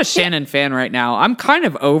 I'm not a Shannon fan right now. I'm kind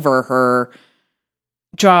of over her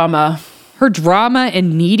drama. Her drama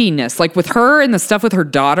and neediness. Like with her and the stuff with her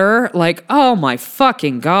daughter, like, oh my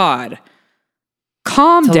fucking God.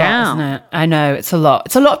 Calm down. Lot, isn't it? I know, it's a lot.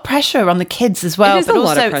 It's a lot of pressure on the kids as well. It is a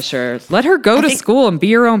lot of pressure. Let her go to school and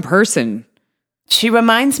be her own person. She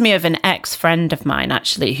reminds me of an ex-friend of mine,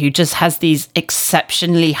 actually, who just has these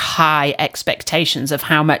exceptionally high expectations of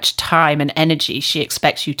how much time and energy she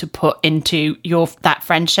expects you to put into that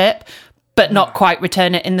friendship, but not quite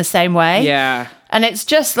return it in the same way. Yeah. And it's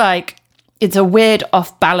just like, it's a weird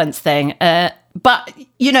off-balance thing. But,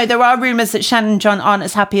 you know, there are rumors that Shannon and John aren't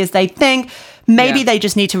as happy as they think. Maybe they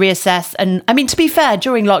just need to reassess. And, I mean, to be fair,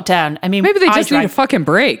 during lockdown, I mean... Maybe they just need a fucking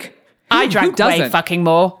break. I drank way fucking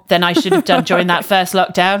more than I should have done during that first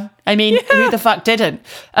lockdown. I mean, who the fuck didn't?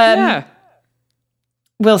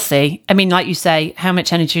 We'll see. I mean, like you say, how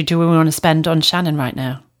much energy do we want to spend on Shannon right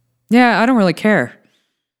now? Yeah, I don't really care.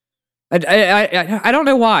 I don't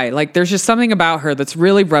know why. Like, there's just something about her that's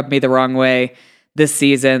really rubbed me the wrong way this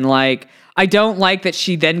season. Like, I don't like that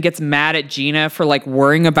she then gets mad at Gina for, like,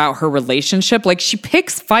 worrying about her relationship. Like, she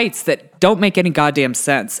picks fights that don't make any goddamn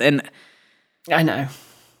sense. And I know.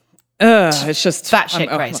 It's just batshit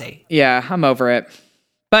crazy. Yeah, I'm over it.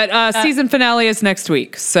 But season finale is next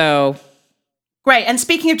week, so great. And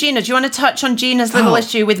speaking of Gina, do you want to touch on Gina's little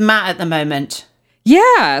issue with Matt at the moment?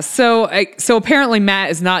 Yeah. So apparently Matt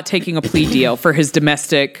is not taking a plea deal for his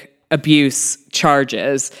domestic abuse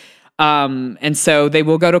charges, and so they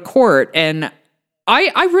will go to court. And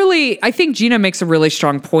I think Gina makes a really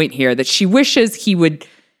strong point here that she wishes he would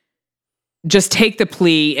just take the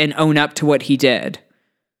plea and own up to what he did.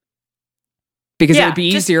 Because it would be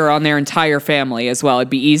easier on their entire family as well. It'd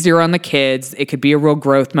be easier on the kids. It could be a real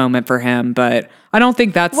growth moment for him, but I don't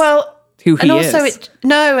think that's who he is.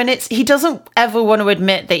 And he doesn't ever want to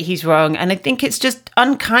admit that he's wrong. And I think it's just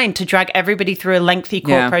unkind to drag everybody through a lengthy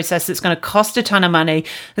court process that's going to cost a ton of money,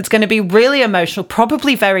 that's going to be really emotional,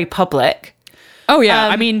 probably very public. Oh, yeah.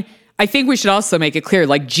 I mean, I think we should also make it clear,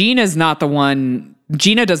 like, Gina's not the one.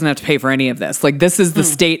 Gina doesn't have to pay for any of this. Like, this is the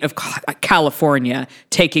state of California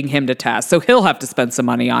taking him to task. So he'll have to spend some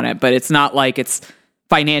money on it, but it's not like it's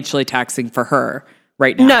financially taxing for her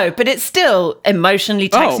right now. No, but it's still emotionally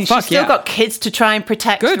taxing. She's still got kids to try and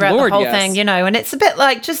protect throughout the whole thing, you know, and it's a bit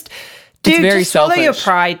like, just swallow your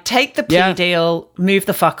pride, take the plea deal, move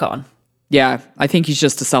the fuck on. Yeah, I think he's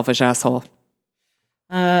just a selfish asshole.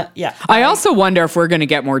 Yeah. I also wonder if we're going to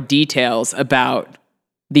get more details about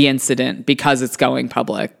the incident because it's going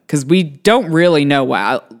public, because we don't really know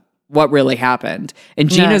what really happened. And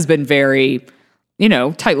Gina's been very, you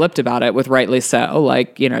know, tight-lipped about it, with rightly so.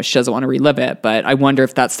 Like, you know, she doesn't want to relive it, but I wonder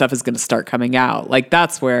if that stuff is going to start coming out. Like,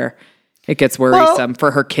 that's where it gets worrisome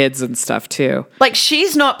for her kids and stuff too. Like,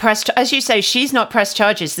 she's not pressed, as you say, she's not pressed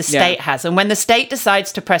charges, the state has. And when the state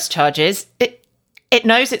decides to press charges, it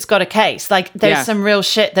knows it's got a case. Like, there's some real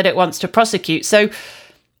shit that it wants to prosecute. So,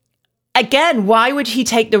 again, why would he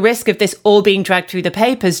take the risk of this all being dragged through the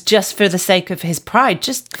papers just for the sake of his pride?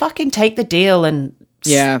 Just fucking take the deal and...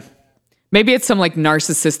 Yeah. Maybe it's some, like,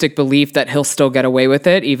 narcissistic belief that he'll still get away with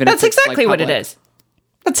it, even That's if it's, exactly like, what it is.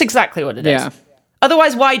 That's exactly what it is. Yeah.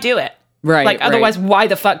 Otherwise, why do it? Right. Like, otherwise, why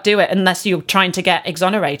the fuck do it unless you're trying to get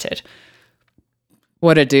exonerated?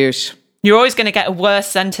 What a douche. You're always going to get a worse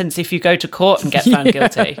sentence if you go to court and get found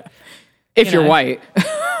guilty. If you're white.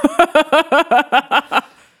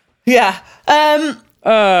 Yeah.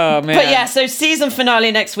 Oh, man. But yeah, so season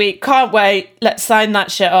finale next week. Can't wait. Let's sign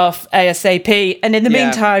that shit off ASAP. And in the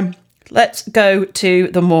meantime, let's go to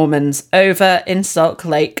the Mormons over in Salt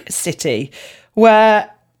Lake City,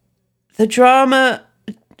 where the drama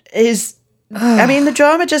is... I mean, the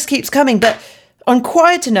drama just keeps coming. But on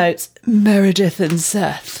quieter notes, Meredith and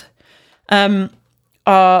Seth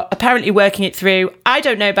are apparently working it through. I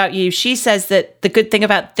don't know about you. She says that the good thing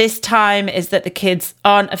about this time is that the kids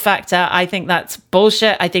aren't a factor. I think that's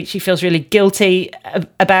bullshit. I think she feels really guilty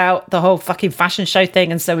about the whole fucking fashion show thing,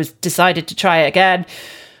 and so has decided to try it again.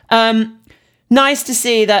 Nice to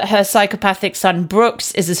see that her psychopathic son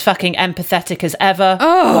Brooks is as fucking empathetic as ever.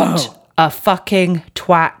 What a fucking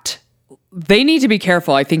twat. They need to be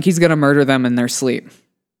careful. I think he's going to murder them in their sleep.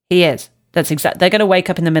 He is. That's exact. They're going to wake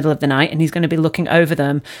up in the middle of the night and he's going to be looking over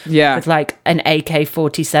them with like an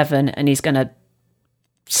AK-47 and he's going to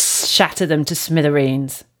shatter them to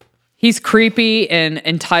smithereens. He's creepy and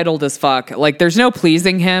entitled as fuck. Like, there's no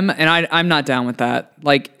pleasing him, and I'm not down with that.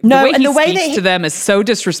 Like, the way he speaks to them is so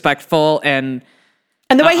disrespectful, and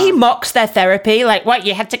the way he mocks their therapy, like, what,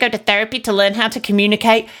 you had to go to therapy to learn how to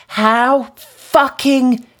communicate? How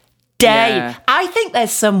fucking dare you? I think there's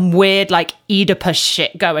some weird, like, Oedipus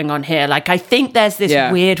shit going on here. Like, I think there's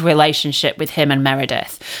this weird relationship with him and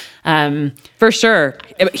Meredith. For sure.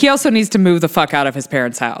 He also needs to move the fuck out of his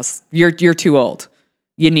parents' house. You're too old.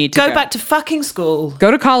 You need to go back to fucking school.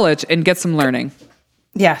 Go to college and get some learning.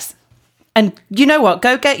 Yes. And you know what?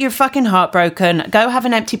 Go get your fucking heart broken. Go have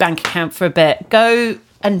an empty bank account for a bit. Go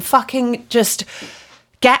and fucking just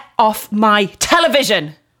get off my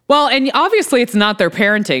television. Well, and obviously it's not their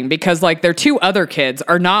parenting because, like, their two other kids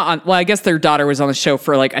are not on... Well, I guess their daughter was on the show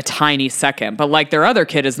for, like, a tiny second. But, like, their other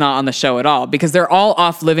kid is not on the show at all because they're all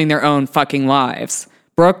off living their own fucking lives.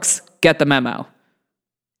 Brooks, get the memo.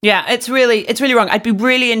 Yeah, it's really wrong. I'd be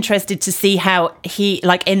really interested to see how he,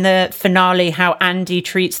 like, in the finale, how Andy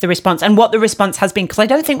treats the response and what the response has been. Because I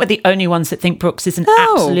don't think we're the only ones that think Brooks is an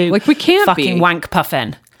absolute like, we can't fucking wank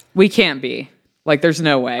puffin. We can't be. Like, there's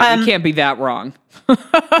no way. We can't be that wrong.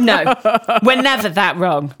 No, we're never that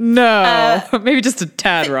wrong. No, maybe just a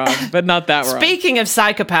tad wrong, but not that wrong. Speaking of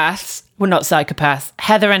psychopaths, well, not psychopaths,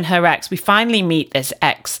 Heather and her ex, we finally meet this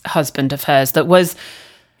ex-husband of hers that was...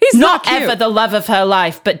 He's not ever the love of her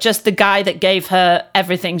life, but just the guy that gave her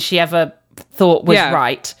everything she ever thought was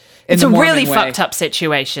right. It's a really fucked up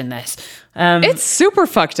situation, this. It's super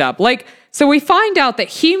fucked up. Like, so we find out that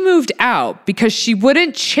he moved out because she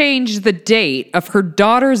wouldn't change the date of her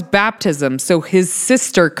daughter's baptism so his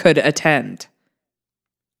sister could attend.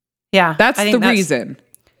 Yeah. That's the reason.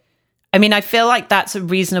 I mean, I feel like that's a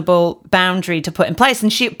reasonable boundary to put in place.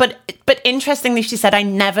 And but interestingly, she said, I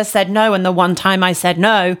never said no. And the one time I said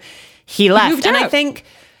no, he left. And I think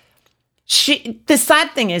the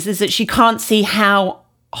sad thing is that she can't see how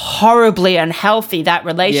horribly unhealthy that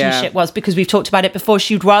relationship was because we've talked about it before.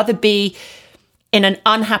 She'd rather be in an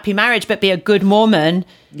unhappy marriage, but be a good Mormon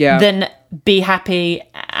than be happy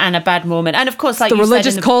and a bad Mormon. And of course, like the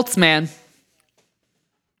religious cults, man.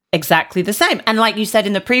 exactly the same. And like you said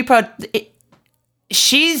in the pre-prod,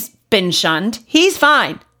 she's been shunned. He's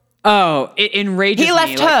fine. Oh, it enrages me. He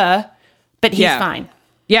left her, but he's fine.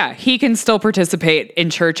 Yeah, he can still participate in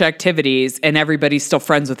church activities and everybody's still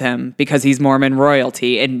friends with him because he's Mormon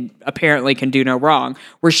royalty and apparently can do no wrong.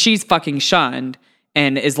 Where she's fucking shunned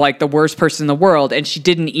and is like the worst person in the world, and she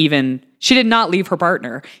did not leave her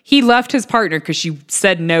partner. He left his partner because she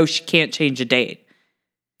said no, she can't change a date.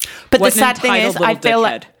 But the sad thing is, I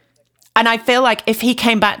feel like if he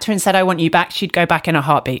came back to her and said, I want you back, she'd go back in a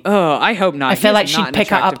heartbeat. Oh, I hope not. I feel like she'd pick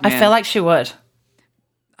her up. Man. I feel like she would.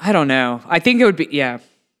 I don't know. I think it would be, yeah.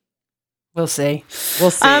 We'll see.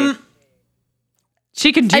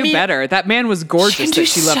 She can do better. That man was gorgeous. She can do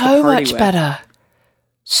so much better.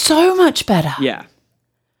 So much better. Yeah.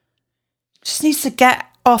 Just needs to get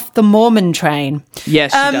off the Mormon train.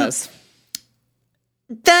 Yes, she does.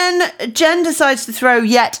 Then Jen decides to throw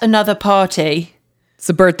yet another party. It's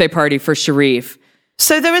a birthday party for Sharif.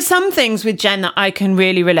 So there are some things with Jen that I can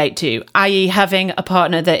really relate to, i.e. having a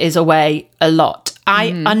partner that is away a lot. I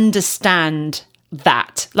understand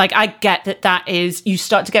that. Like, I get that is, you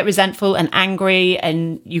start to get resentful and angry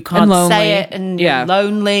and you can't say it and you're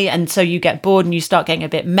lonely, and so you get bored and you start getting a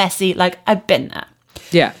bit messy. Like, I've been there.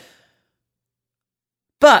 Yeah.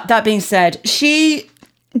 But that being said, she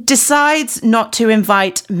decides not to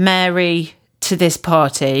invite Mary to this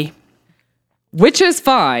party. Which is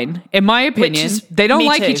fine, in my opinion. They don't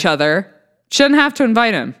like each other. She doesn't have to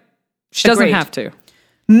invite him. She doesn't have to.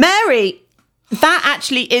 Mary, that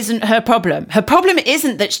actually isn't her problem. Her problem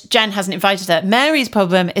isn't that Jen hasn't invited her. Mary's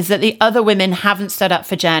problem is that the other women haven't stood up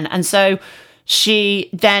for Jen. And so she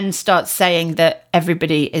then starts saying that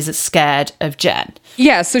everybody is scared of Jen.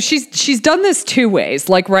 Yeah, so she's done this two ways.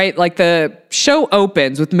 Like the show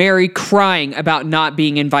opens with Mary crying about not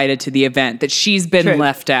being invited to the event, that she's been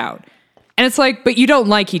left out. And it's like, but you don't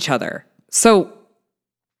like each other. So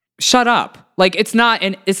shut up. Like, it's not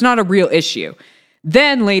a real issue.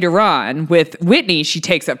 Then later on with Whitney, she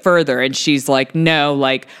takes it further and she's like, no,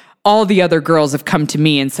 like, all the other girls have come to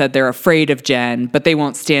me and said they're afraid of Jen, but they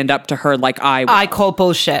won't stand up to her like I will. I call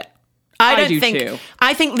bullshit. I do too.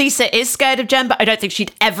 I think Lisa is scared of Jen, but I don't think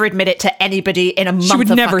she'd ever admit it to anybody in a month of fucking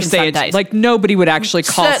Sundays. She would never say it. Like, nobody would actually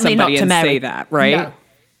call somebody and say that, right?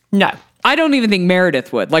 No. I don't even think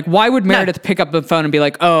Meredith would. Like, why would Meredith pick up the phone and be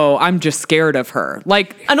like, oh, I'm just scared of her?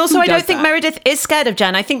 Like, and also, I don't think Meredith is scared of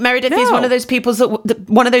Jen. I think Meredith is one of those people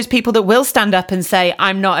that will stand up and say,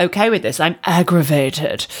 I'm not okay with this. I'm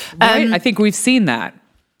aggravated. Right? I think we've seen that.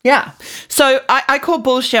 Yeah. So I call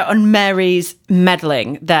bullshit on Mary's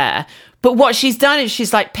meddling there. But what she's done is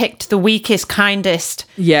she's like picked the weakest, kindest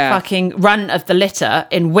fucking runt of the litter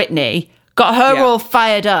in Whitney, got her all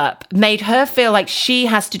fired up, made her feel like she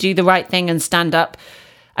has to do the right thing and stand up.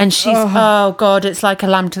 And she's, oh God, it's like a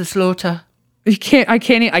lamb to the slaughter. I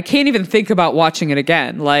can't even think about watching it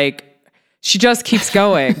again. Like, she just keeps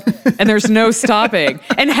going and there's no stopping.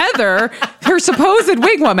 And Heather, her supposed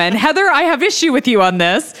wingwoman, Heather, I have issue with you on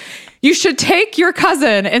this. You should take your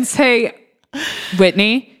cousin and say,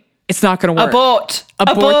 Whitney, it's not going to work. Abort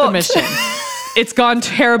the mission. It's gone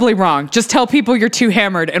terribly wrong. Just tell people you're too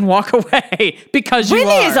hammered and walk away because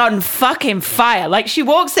Whitney is on fucking fire. Like, she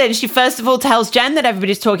walks in, she first of all tells Jen that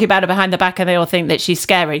everybody's talking about her behind the back and they all think that she's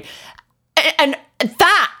scary. And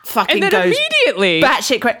that fucking goes immediately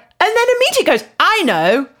batshit crazy. And then immediately goes, I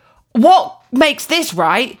know what makes this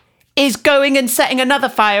right is going and setting another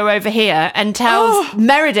fire over here and tells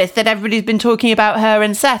Meredith that everybody's been talking about her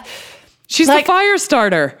and Seth. She's like, the fire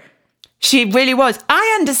starter. She really was.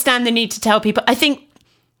 I understand the need to tell people. I think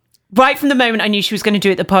right from the moment I knew she was going to do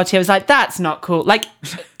it at the party, I was like, that's not cool. Like,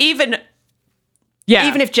 even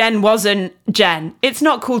if Jen wasn't Jen, it's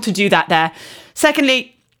not cool to do that there.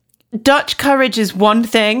 Secondly, Dutch courage is one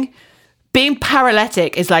thing. Being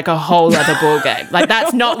paralytic is like a whole other ballgame. Like,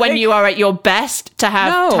 that's not when you are at your best to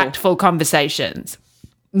have tactful conversations.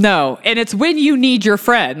 No, and it's when you need your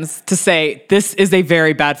friends to say, this is a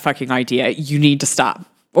very bad fucking idea. You need to stop.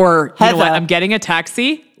 Or, you know what, I'm getting a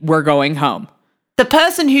taxi, we're going home. The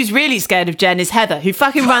person who's really scared of Jen is Heather, who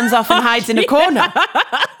fucking runs off and hides in a corner.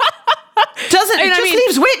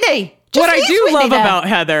 Leaves Whitney. What I do love about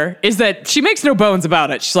Heather is that she makes no bones about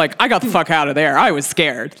it. She's like, I got the fuck out of there. I was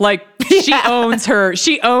scared. Like, she owns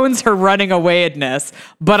her running awayedness,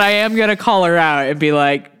 but I am going to call her out and be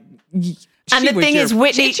like, and the thing is,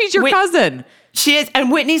 Whitney, she's your cousin. She is,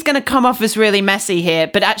 and Whitney's going to come off as really messy here,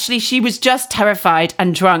 but actually she was just terrified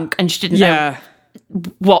and drunk and she didn't know.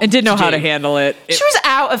 what And didn't know to how do. to handle it. She was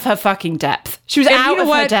out of her fucking depth. She was out of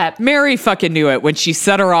her depth. Mary fucking knew it when she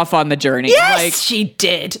set her off on the journey. Yes, she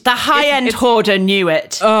did. The high-end hoarder knew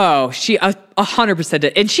it. Oh, she 100%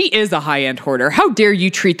 did. And she is a high-end hoarder. How dare you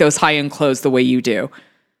treat those high-end clothes the way you do?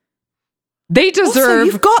 They deserve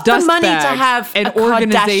you've got dust the money to bags have and a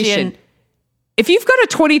organization. Kardashian. If you've got a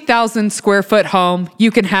 20,000 square foot home, you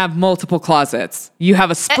can have multiple closets. You have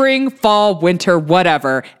a spring, fall, winter,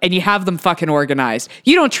 whatever, and you have them fucking organized.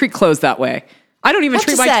 You don't treat clothes that way. I don't even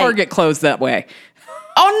treat my Target clothes that way.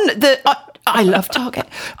 I love Target.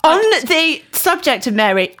 On the subject of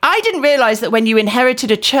Mary, I didn't realize that when you inherited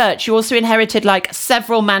a church, you also inherited like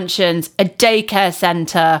several mansions, a daycare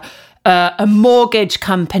center, a mortgage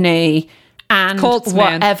company, and Cults,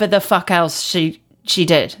 whatever the fuck else she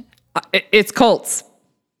did. It's cults.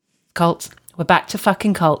 Cults. We're back to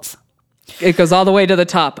fucking cults. It goes all the way to the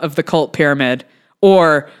top of the cult pyramid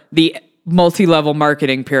or the multi-level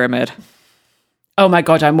marketing pyramid. Oh my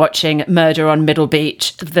God, I'm watching Murder on Middle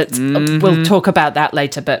Beach. We'll talk about that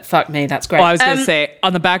later, but fuck me, that's great. Well, I was going to say,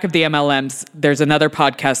 on the back of the MLMs, there's another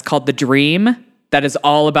podcast called The Dream that is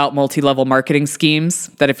all about multi-level marketing schemes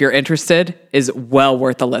that if you're interested is well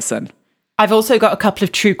worth a listen. I've also got a couple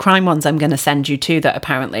of true crime ones I'm going to send you too that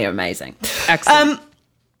apparently are amazing. Excellent.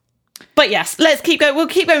 But yes, let's keep going. We'll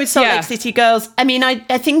keep going with Salt Lake City Girls. I mean, I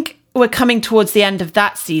think we're coming towards the end of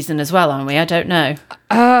that season as well, aren't we? I don't know.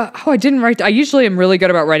 I didn't write. I usually am really good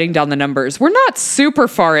about writing down the numbers. We're not super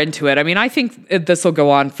far into it. I mean, I think this will go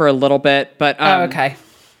on for a little bit, but okay.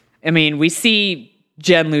 I mean, we see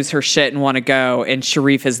Jen lose her shit and want to go, and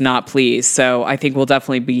Sharif is not pleased. So I think we'll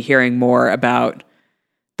definitely be hearing more about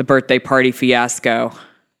the birthday party fiasco.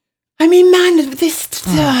 I mean, man,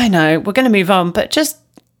 I know we're going to move on, but just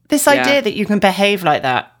this idea that you can behave like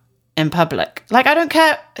that in public. Like, I don't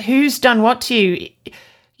care who's done what to you.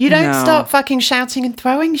 You don't start fucking shouting and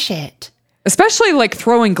throwing shit. Especially like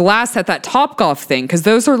throwing glass at that Topgolf thing, because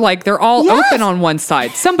those are like, they're all open on one side.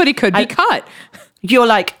 Somebody could be cut. You're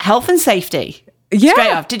like, health and safety. Yeah.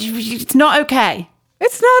 Straight up. It's not okay.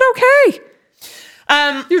 It's not okay.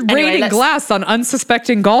 You're Anyway, raining glass on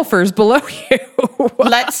unsuspecting golfers below you.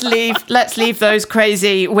 let's leave those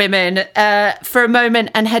crazy women for a moment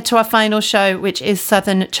and head to our final show, which is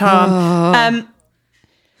Southern Charm.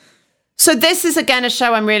 So this is again a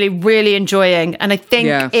show I'm really, really enjoying, and I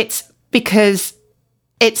think it's because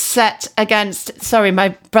it's set against. Sorry, my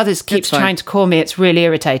brother keeps trying to call me. It's really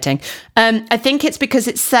irritating. I think it's because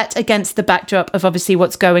it's set against the backdrop of obviously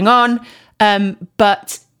what's going on,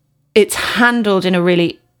 but it's handled in a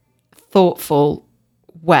really thoughtful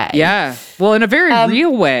way. Yeah. Well, in a very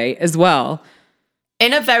real way as well.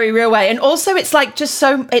 In a very real way. And also it's like just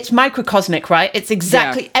so, it's microcosmic, right? It's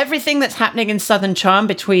exactly everything that's happening in Southern Charm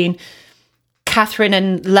between Catherine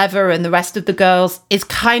and Lever and the rest of the girls is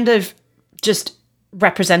kind of just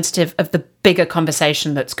representative of the bigger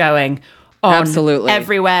conversation that's going on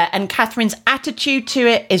everywhere. And Catherine's attitude to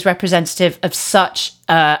it is representative of such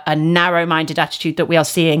a narrow-minded attitude that we are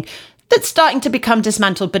seeing that's starting to become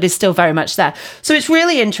dismantled, but is still very much there. So it's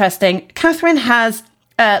really interesting. Catherine has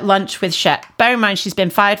lunch with Shep. Bear in mind, she's been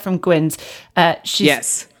fired from Gwyn's. This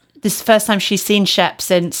is the first time she's seen Shep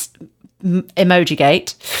since Emoji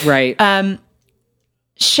Gate. Right.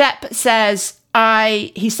 Shep says,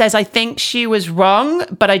 I think she was wrong,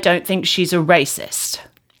 but I don't think she's a racist.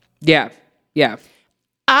 Yeah. Yeah.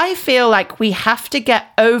 I feel like we have to get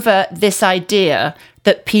over this idea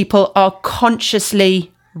that people are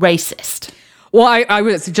consciously racist. Well, I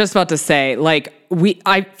was just about to say, like,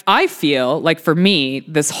 I feel like for me,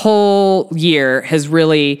 this whole year has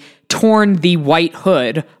really torn the white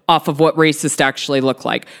hood off of what racists actually look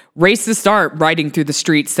like. Racists aren't riding through the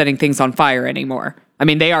streets setting things on fire anymore. I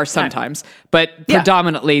mean, they are sometimes, but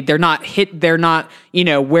predominantly they're not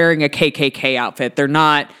wearing a KKK outfit. They're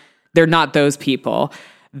not those people.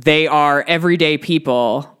 They are everyday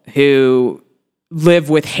people who live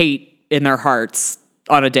with hate in their hearts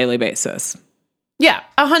on a daily basis. Yeah,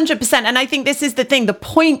 100%. And I think this is the thing. The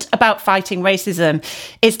point about fighting racism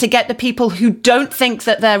is to get the people who don't think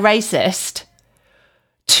that they're racist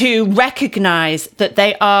to recognize that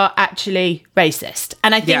they are actually racist.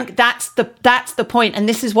 And I think that's the point. And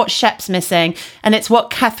this is what Shep's missing. And it's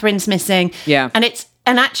what Catherine's missing. Yeah. And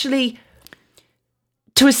actually,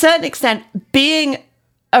 to a certain extent, being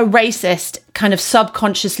a racist kind of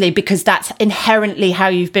subconsciously, because that's inherently how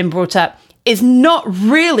you've been brought up, is not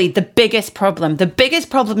really the biggest problem. The biggest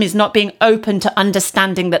problem is not being open to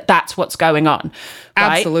understanding that that's what's going on.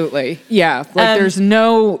 Right? Absolutely. Yeah. Like there's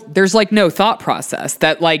no thought process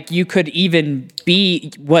that like you could even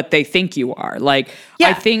be what they think you are. Like,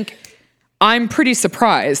 I think I'm pretty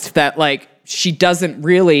surprised that like she doesn't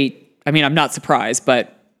really, I mean, I'm not surprised,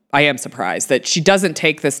 but I am surprised that she doesn't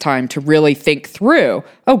take this time to really think through,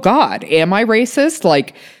 oh God, am I racist?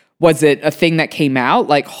 Like, was it a thing that came out?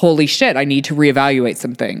 Like, holy shit, I need to reevaluate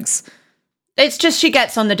some things. It's just she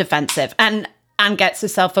gets on the defensive and gets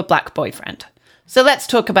herself a black boyfriend. So let's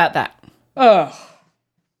talk about that. Ugh.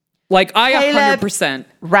 Like, I Caleb 100%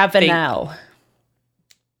 Ravenel.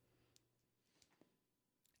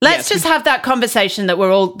 Let's just have that conversation that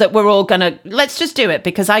we're all gonna. Let's just do it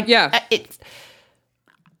because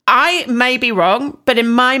I may be wrong, but in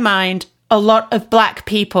my mind, a lot of black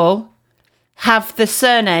people have the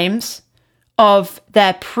surnames of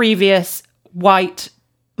their previous white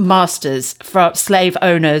masters, from slave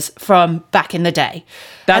owners from back in the day.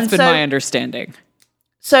 That's been my understanding.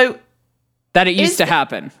 So that it used to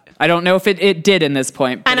happen. I don't know if it did in this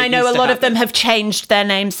point. And I know a lot of them have changed their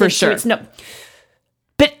names. For sure. So it's not.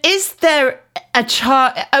 But is there a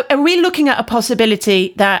chart? Are we looking at a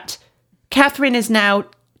possibility that Catherine is now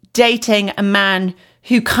dating a man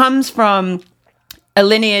who comes from a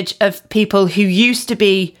lineage of people who used to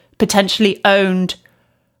be potentially owned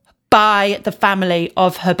by the family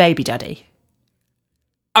of her baby daddy?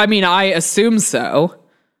 I mean, I assume so.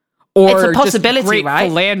 Or it's a possibility, just great right?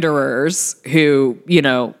 philanderers who, you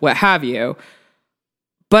know, what have you.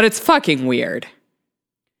 But it's fucking weird.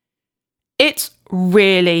 It's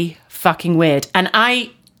really fucking weird. And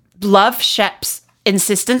I love Shep's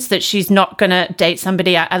insistence that she's not going to date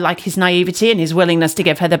somebody. I like his naivety and his willingness to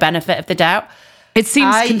give her the benefit of the doubt. It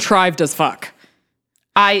seems contrived as fuck.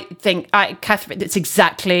 I think Catherine,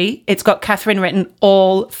 it's got Catherine written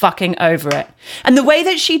all fucking over it. And the way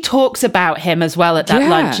that she talks about him as well at that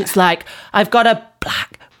lunch, it's like, I've got a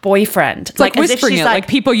black boyfriend. It's like whispering it, like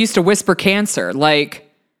people used to whisper cancer.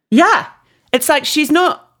 Like, yeah, it's like she's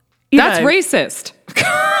not, that's racist.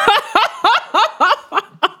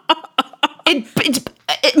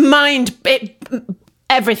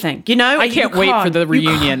 Everything, you know? I can't wait for the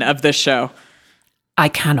reunion of this show. I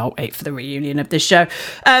cannot wait for the reunion of this show.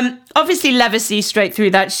 Obviously, Lever sees straight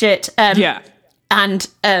through that shit. And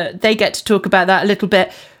they get to talk about that a little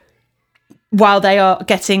bit while they are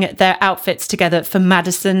getting their outfits together for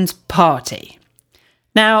Madison's party.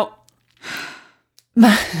 Now,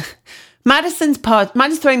 Madison's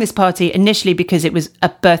throwing this party initially because it was a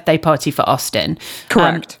birthday party for Austin.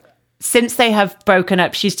 Correct. Since they have broken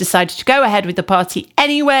up, she's decided to go ahead with the party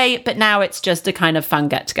anyway, but now it's just a kind of fun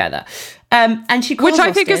get-together. And she calls Which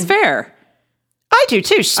I think is fair. I do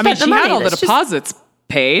too. She had all the deposits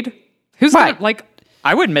paid. Who's right.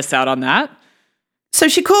 I wouldn't miss out on that. So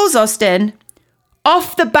she calls Austin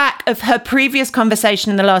off the back of her previous conversation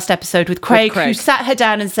in the last episode with Craig, who sat her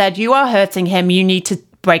down and said, you are hurting him. You need to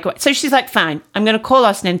break away. So she's like, fine, I'm going to call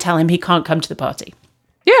Austin and tell him he can't come to the party.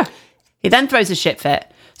 Yeah. He then throws a shit fit.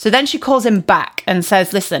 So then she calls him back and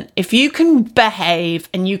says, listen, if you can behave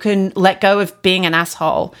and you can let go of being an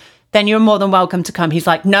asshole, then you're more than welcome to come. He's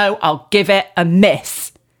like, no, I'll give it a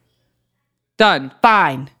miss. Done.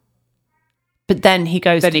 Fine. But then he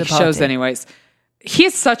goes to the party. Then he shows anyways. He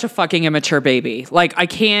is such a fucking immature baby. Like, I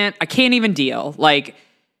can't even deal. Like,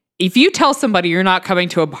 if you tell somebody you're not coming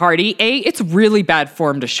to a party, it's really bad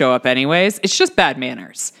form to show up anyways. It's just bad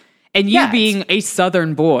manners. And you being a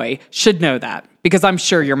Southern boy should know that, because I'm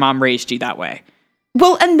sure your mom raised you that way.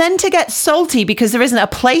 Well, and then to get salty because there isn't a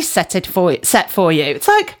place set for you. It's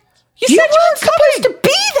like, you weren't supposed to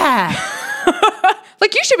be there.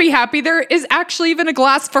 Like, you should be happy there is actually even a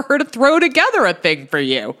glass for her to throw together a thing for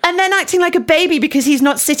you. And then acting like a baby because he's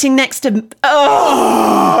not sitting next to...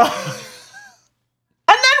 Oh!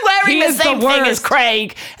 And then wearing the same thing as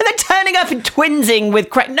Craig. And then turning up and twinsing with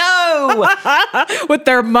Craig. No! With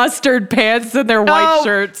their mustard pants and their white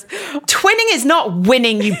shirts. Twinning is not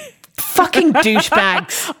winning, you fucking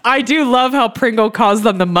douchebags. I do love how Pringle calls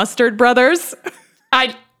them the Mustard Brothers.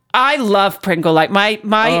 I love Pringle. Like,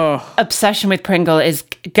 my obsession with Pringle is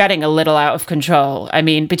getting a little out of control. I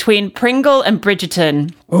mean, between Pringle and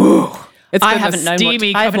Bridgerton... I haven't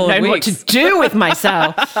known what to do with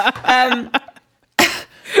myself.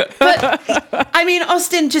 But I mean,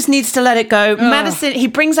 Austin just needs to let it go. Madison, he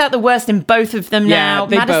brings out the worst in both of them now.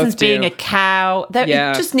 Madison's being a cow.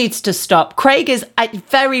 It just needs to stop. Craig is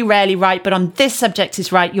very rarely right, but on this subject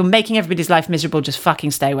is right. You're making everybody's life miserable. Just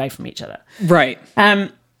fucking stay away from each other. Right.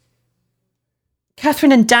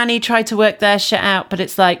 Catherine and Danny try to work their shit out, but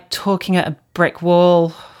it's like talking at a brick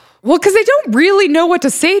wall. Well, because they don't really know what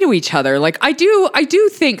to say to each other. Like, I do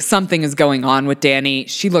think something is going on with Danny.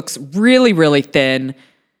 She looks really, really thin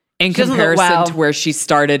in comparison to where she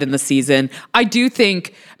started in the season. I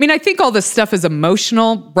think all this stuff is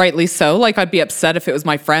emotional, rightly so. Like, I'd be upset if it was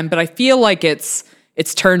my friend, but I feel like it's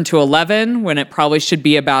it's turned to 11 when it probably should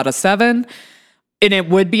be about a 7. And it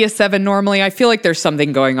would be a 7 normally. I feel like there's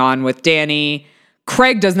something going on with Danny.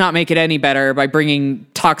 Craig does not make it any better by bringing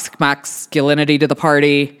toxic masculinity to the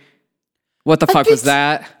party. What the fuck was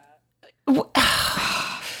that?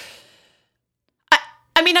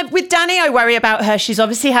 I mean, with Danny, I worry about her. She's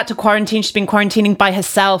obviously had to quarantine. She's been quarantining by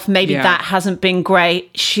herself. Maybe that hasn't been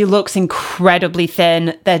great. She looks incredibly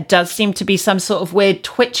thin. There does seem to be some sort of weird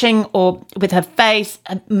twitching or with her face.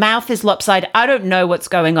 Her mouth is lopsided. I don't know what's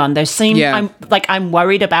going on. I'm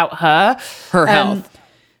worried about her. Her health.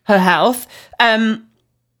 Her health. I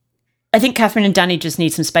think Catherine and Danny just need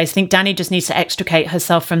some space. I think Danny just needs to extricate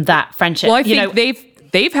herself from that friendship. Well, I think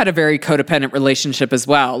they've had a very codependent relationship as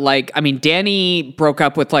well. Like, I mean, Danny broke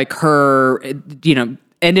up with like her,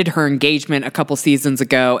 ended her engagement a couple seasons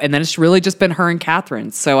ago, and then it's really just been her and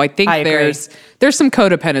Catherine. So I think there's some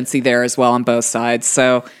codependency there as well on both sides.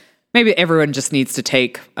 So maybe everyone just needs to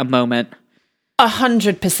take a moment.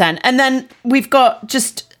 100%. And then we've got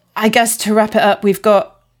just, I guess to wrap it up, we've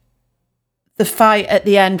got the fight at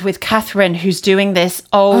the end with Catherine, who's doing this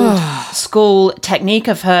old school technique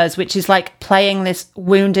of hers, which is like playing this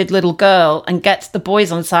wounded little girl, and gets the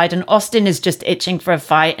boys on side. And Austin is just itching for a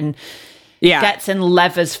fight and gets in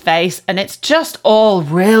Lever's face. And it's just all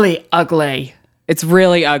really ugly. It's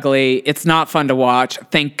really ugly. It's not fun to watch.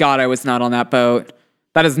 Thank God I was not on that boat.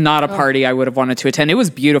 That is not a party I would have wanted to attend. It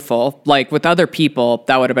was beautiful. Like with other people,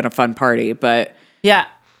 that would have been a fun party. But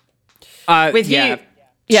with you.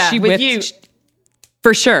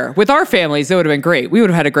 For sure. With our families, it would have been great. We would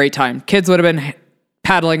have had a great time. Kids would have been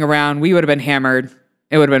paddling around. We would have been hammered.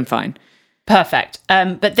 It would have been fine. Perfect.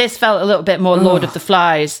 But this felt a little bit more Lord of the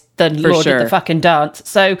Flies than Lord of the fucking Dance.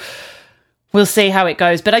 So we'll see how it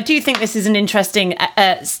goes. But I do think this is an interesting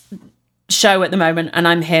show at the moment, and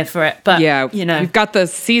I'm here for it. But, we've got the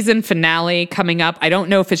season finale coming up. I don't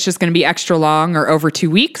know if it's just going to be extra long or over 2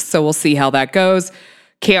 weeks. So we'll see how that goes.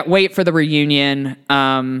 Can't wait for the reunion.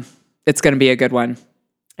 It's going to be a good one.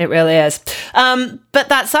 It really is. But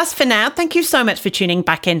that's us for now. Thank you so much for tuning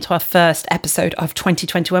back into our first episode of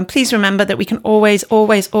 2021. Please remember that we can always,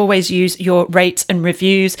 always, always use your rates and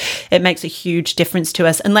reviews. It makes a huge difference to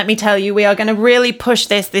us. And let me tell you, we are going to really push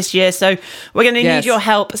this year. So we're going to need your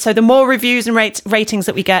help. So the more reviews and ratings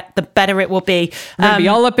that we get, the better it will be. We're going to be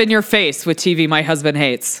all up in your face with TV My Husband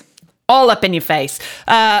Hates. All up in your face.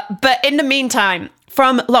 But in the meantime,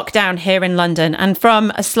 from lockdown here in London and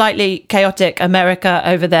from a slightly chaotic America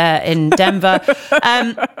over there in Denver,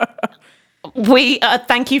 we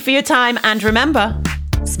thank you for your time. And remember,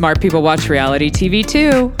 smart people watch reality TV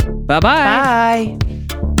too. Bye-bye. Bye.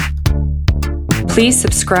 Please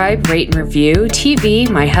subscribe, rate, and review TV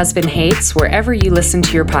My Husband Hates wherever you listen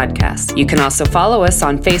to your podcasts. You can also follow us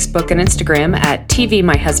on Facebook and Instagram at TV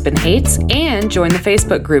My Husband Hates, and join the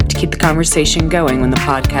Facebook group to keep the conversation going when the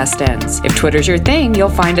podcast ends. If Twitter's your thing, you'll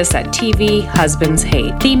find us at TV Husbands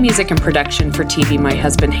Hate. Theme music and production for TV My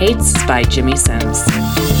Husband Hates is by Jimmy Sims.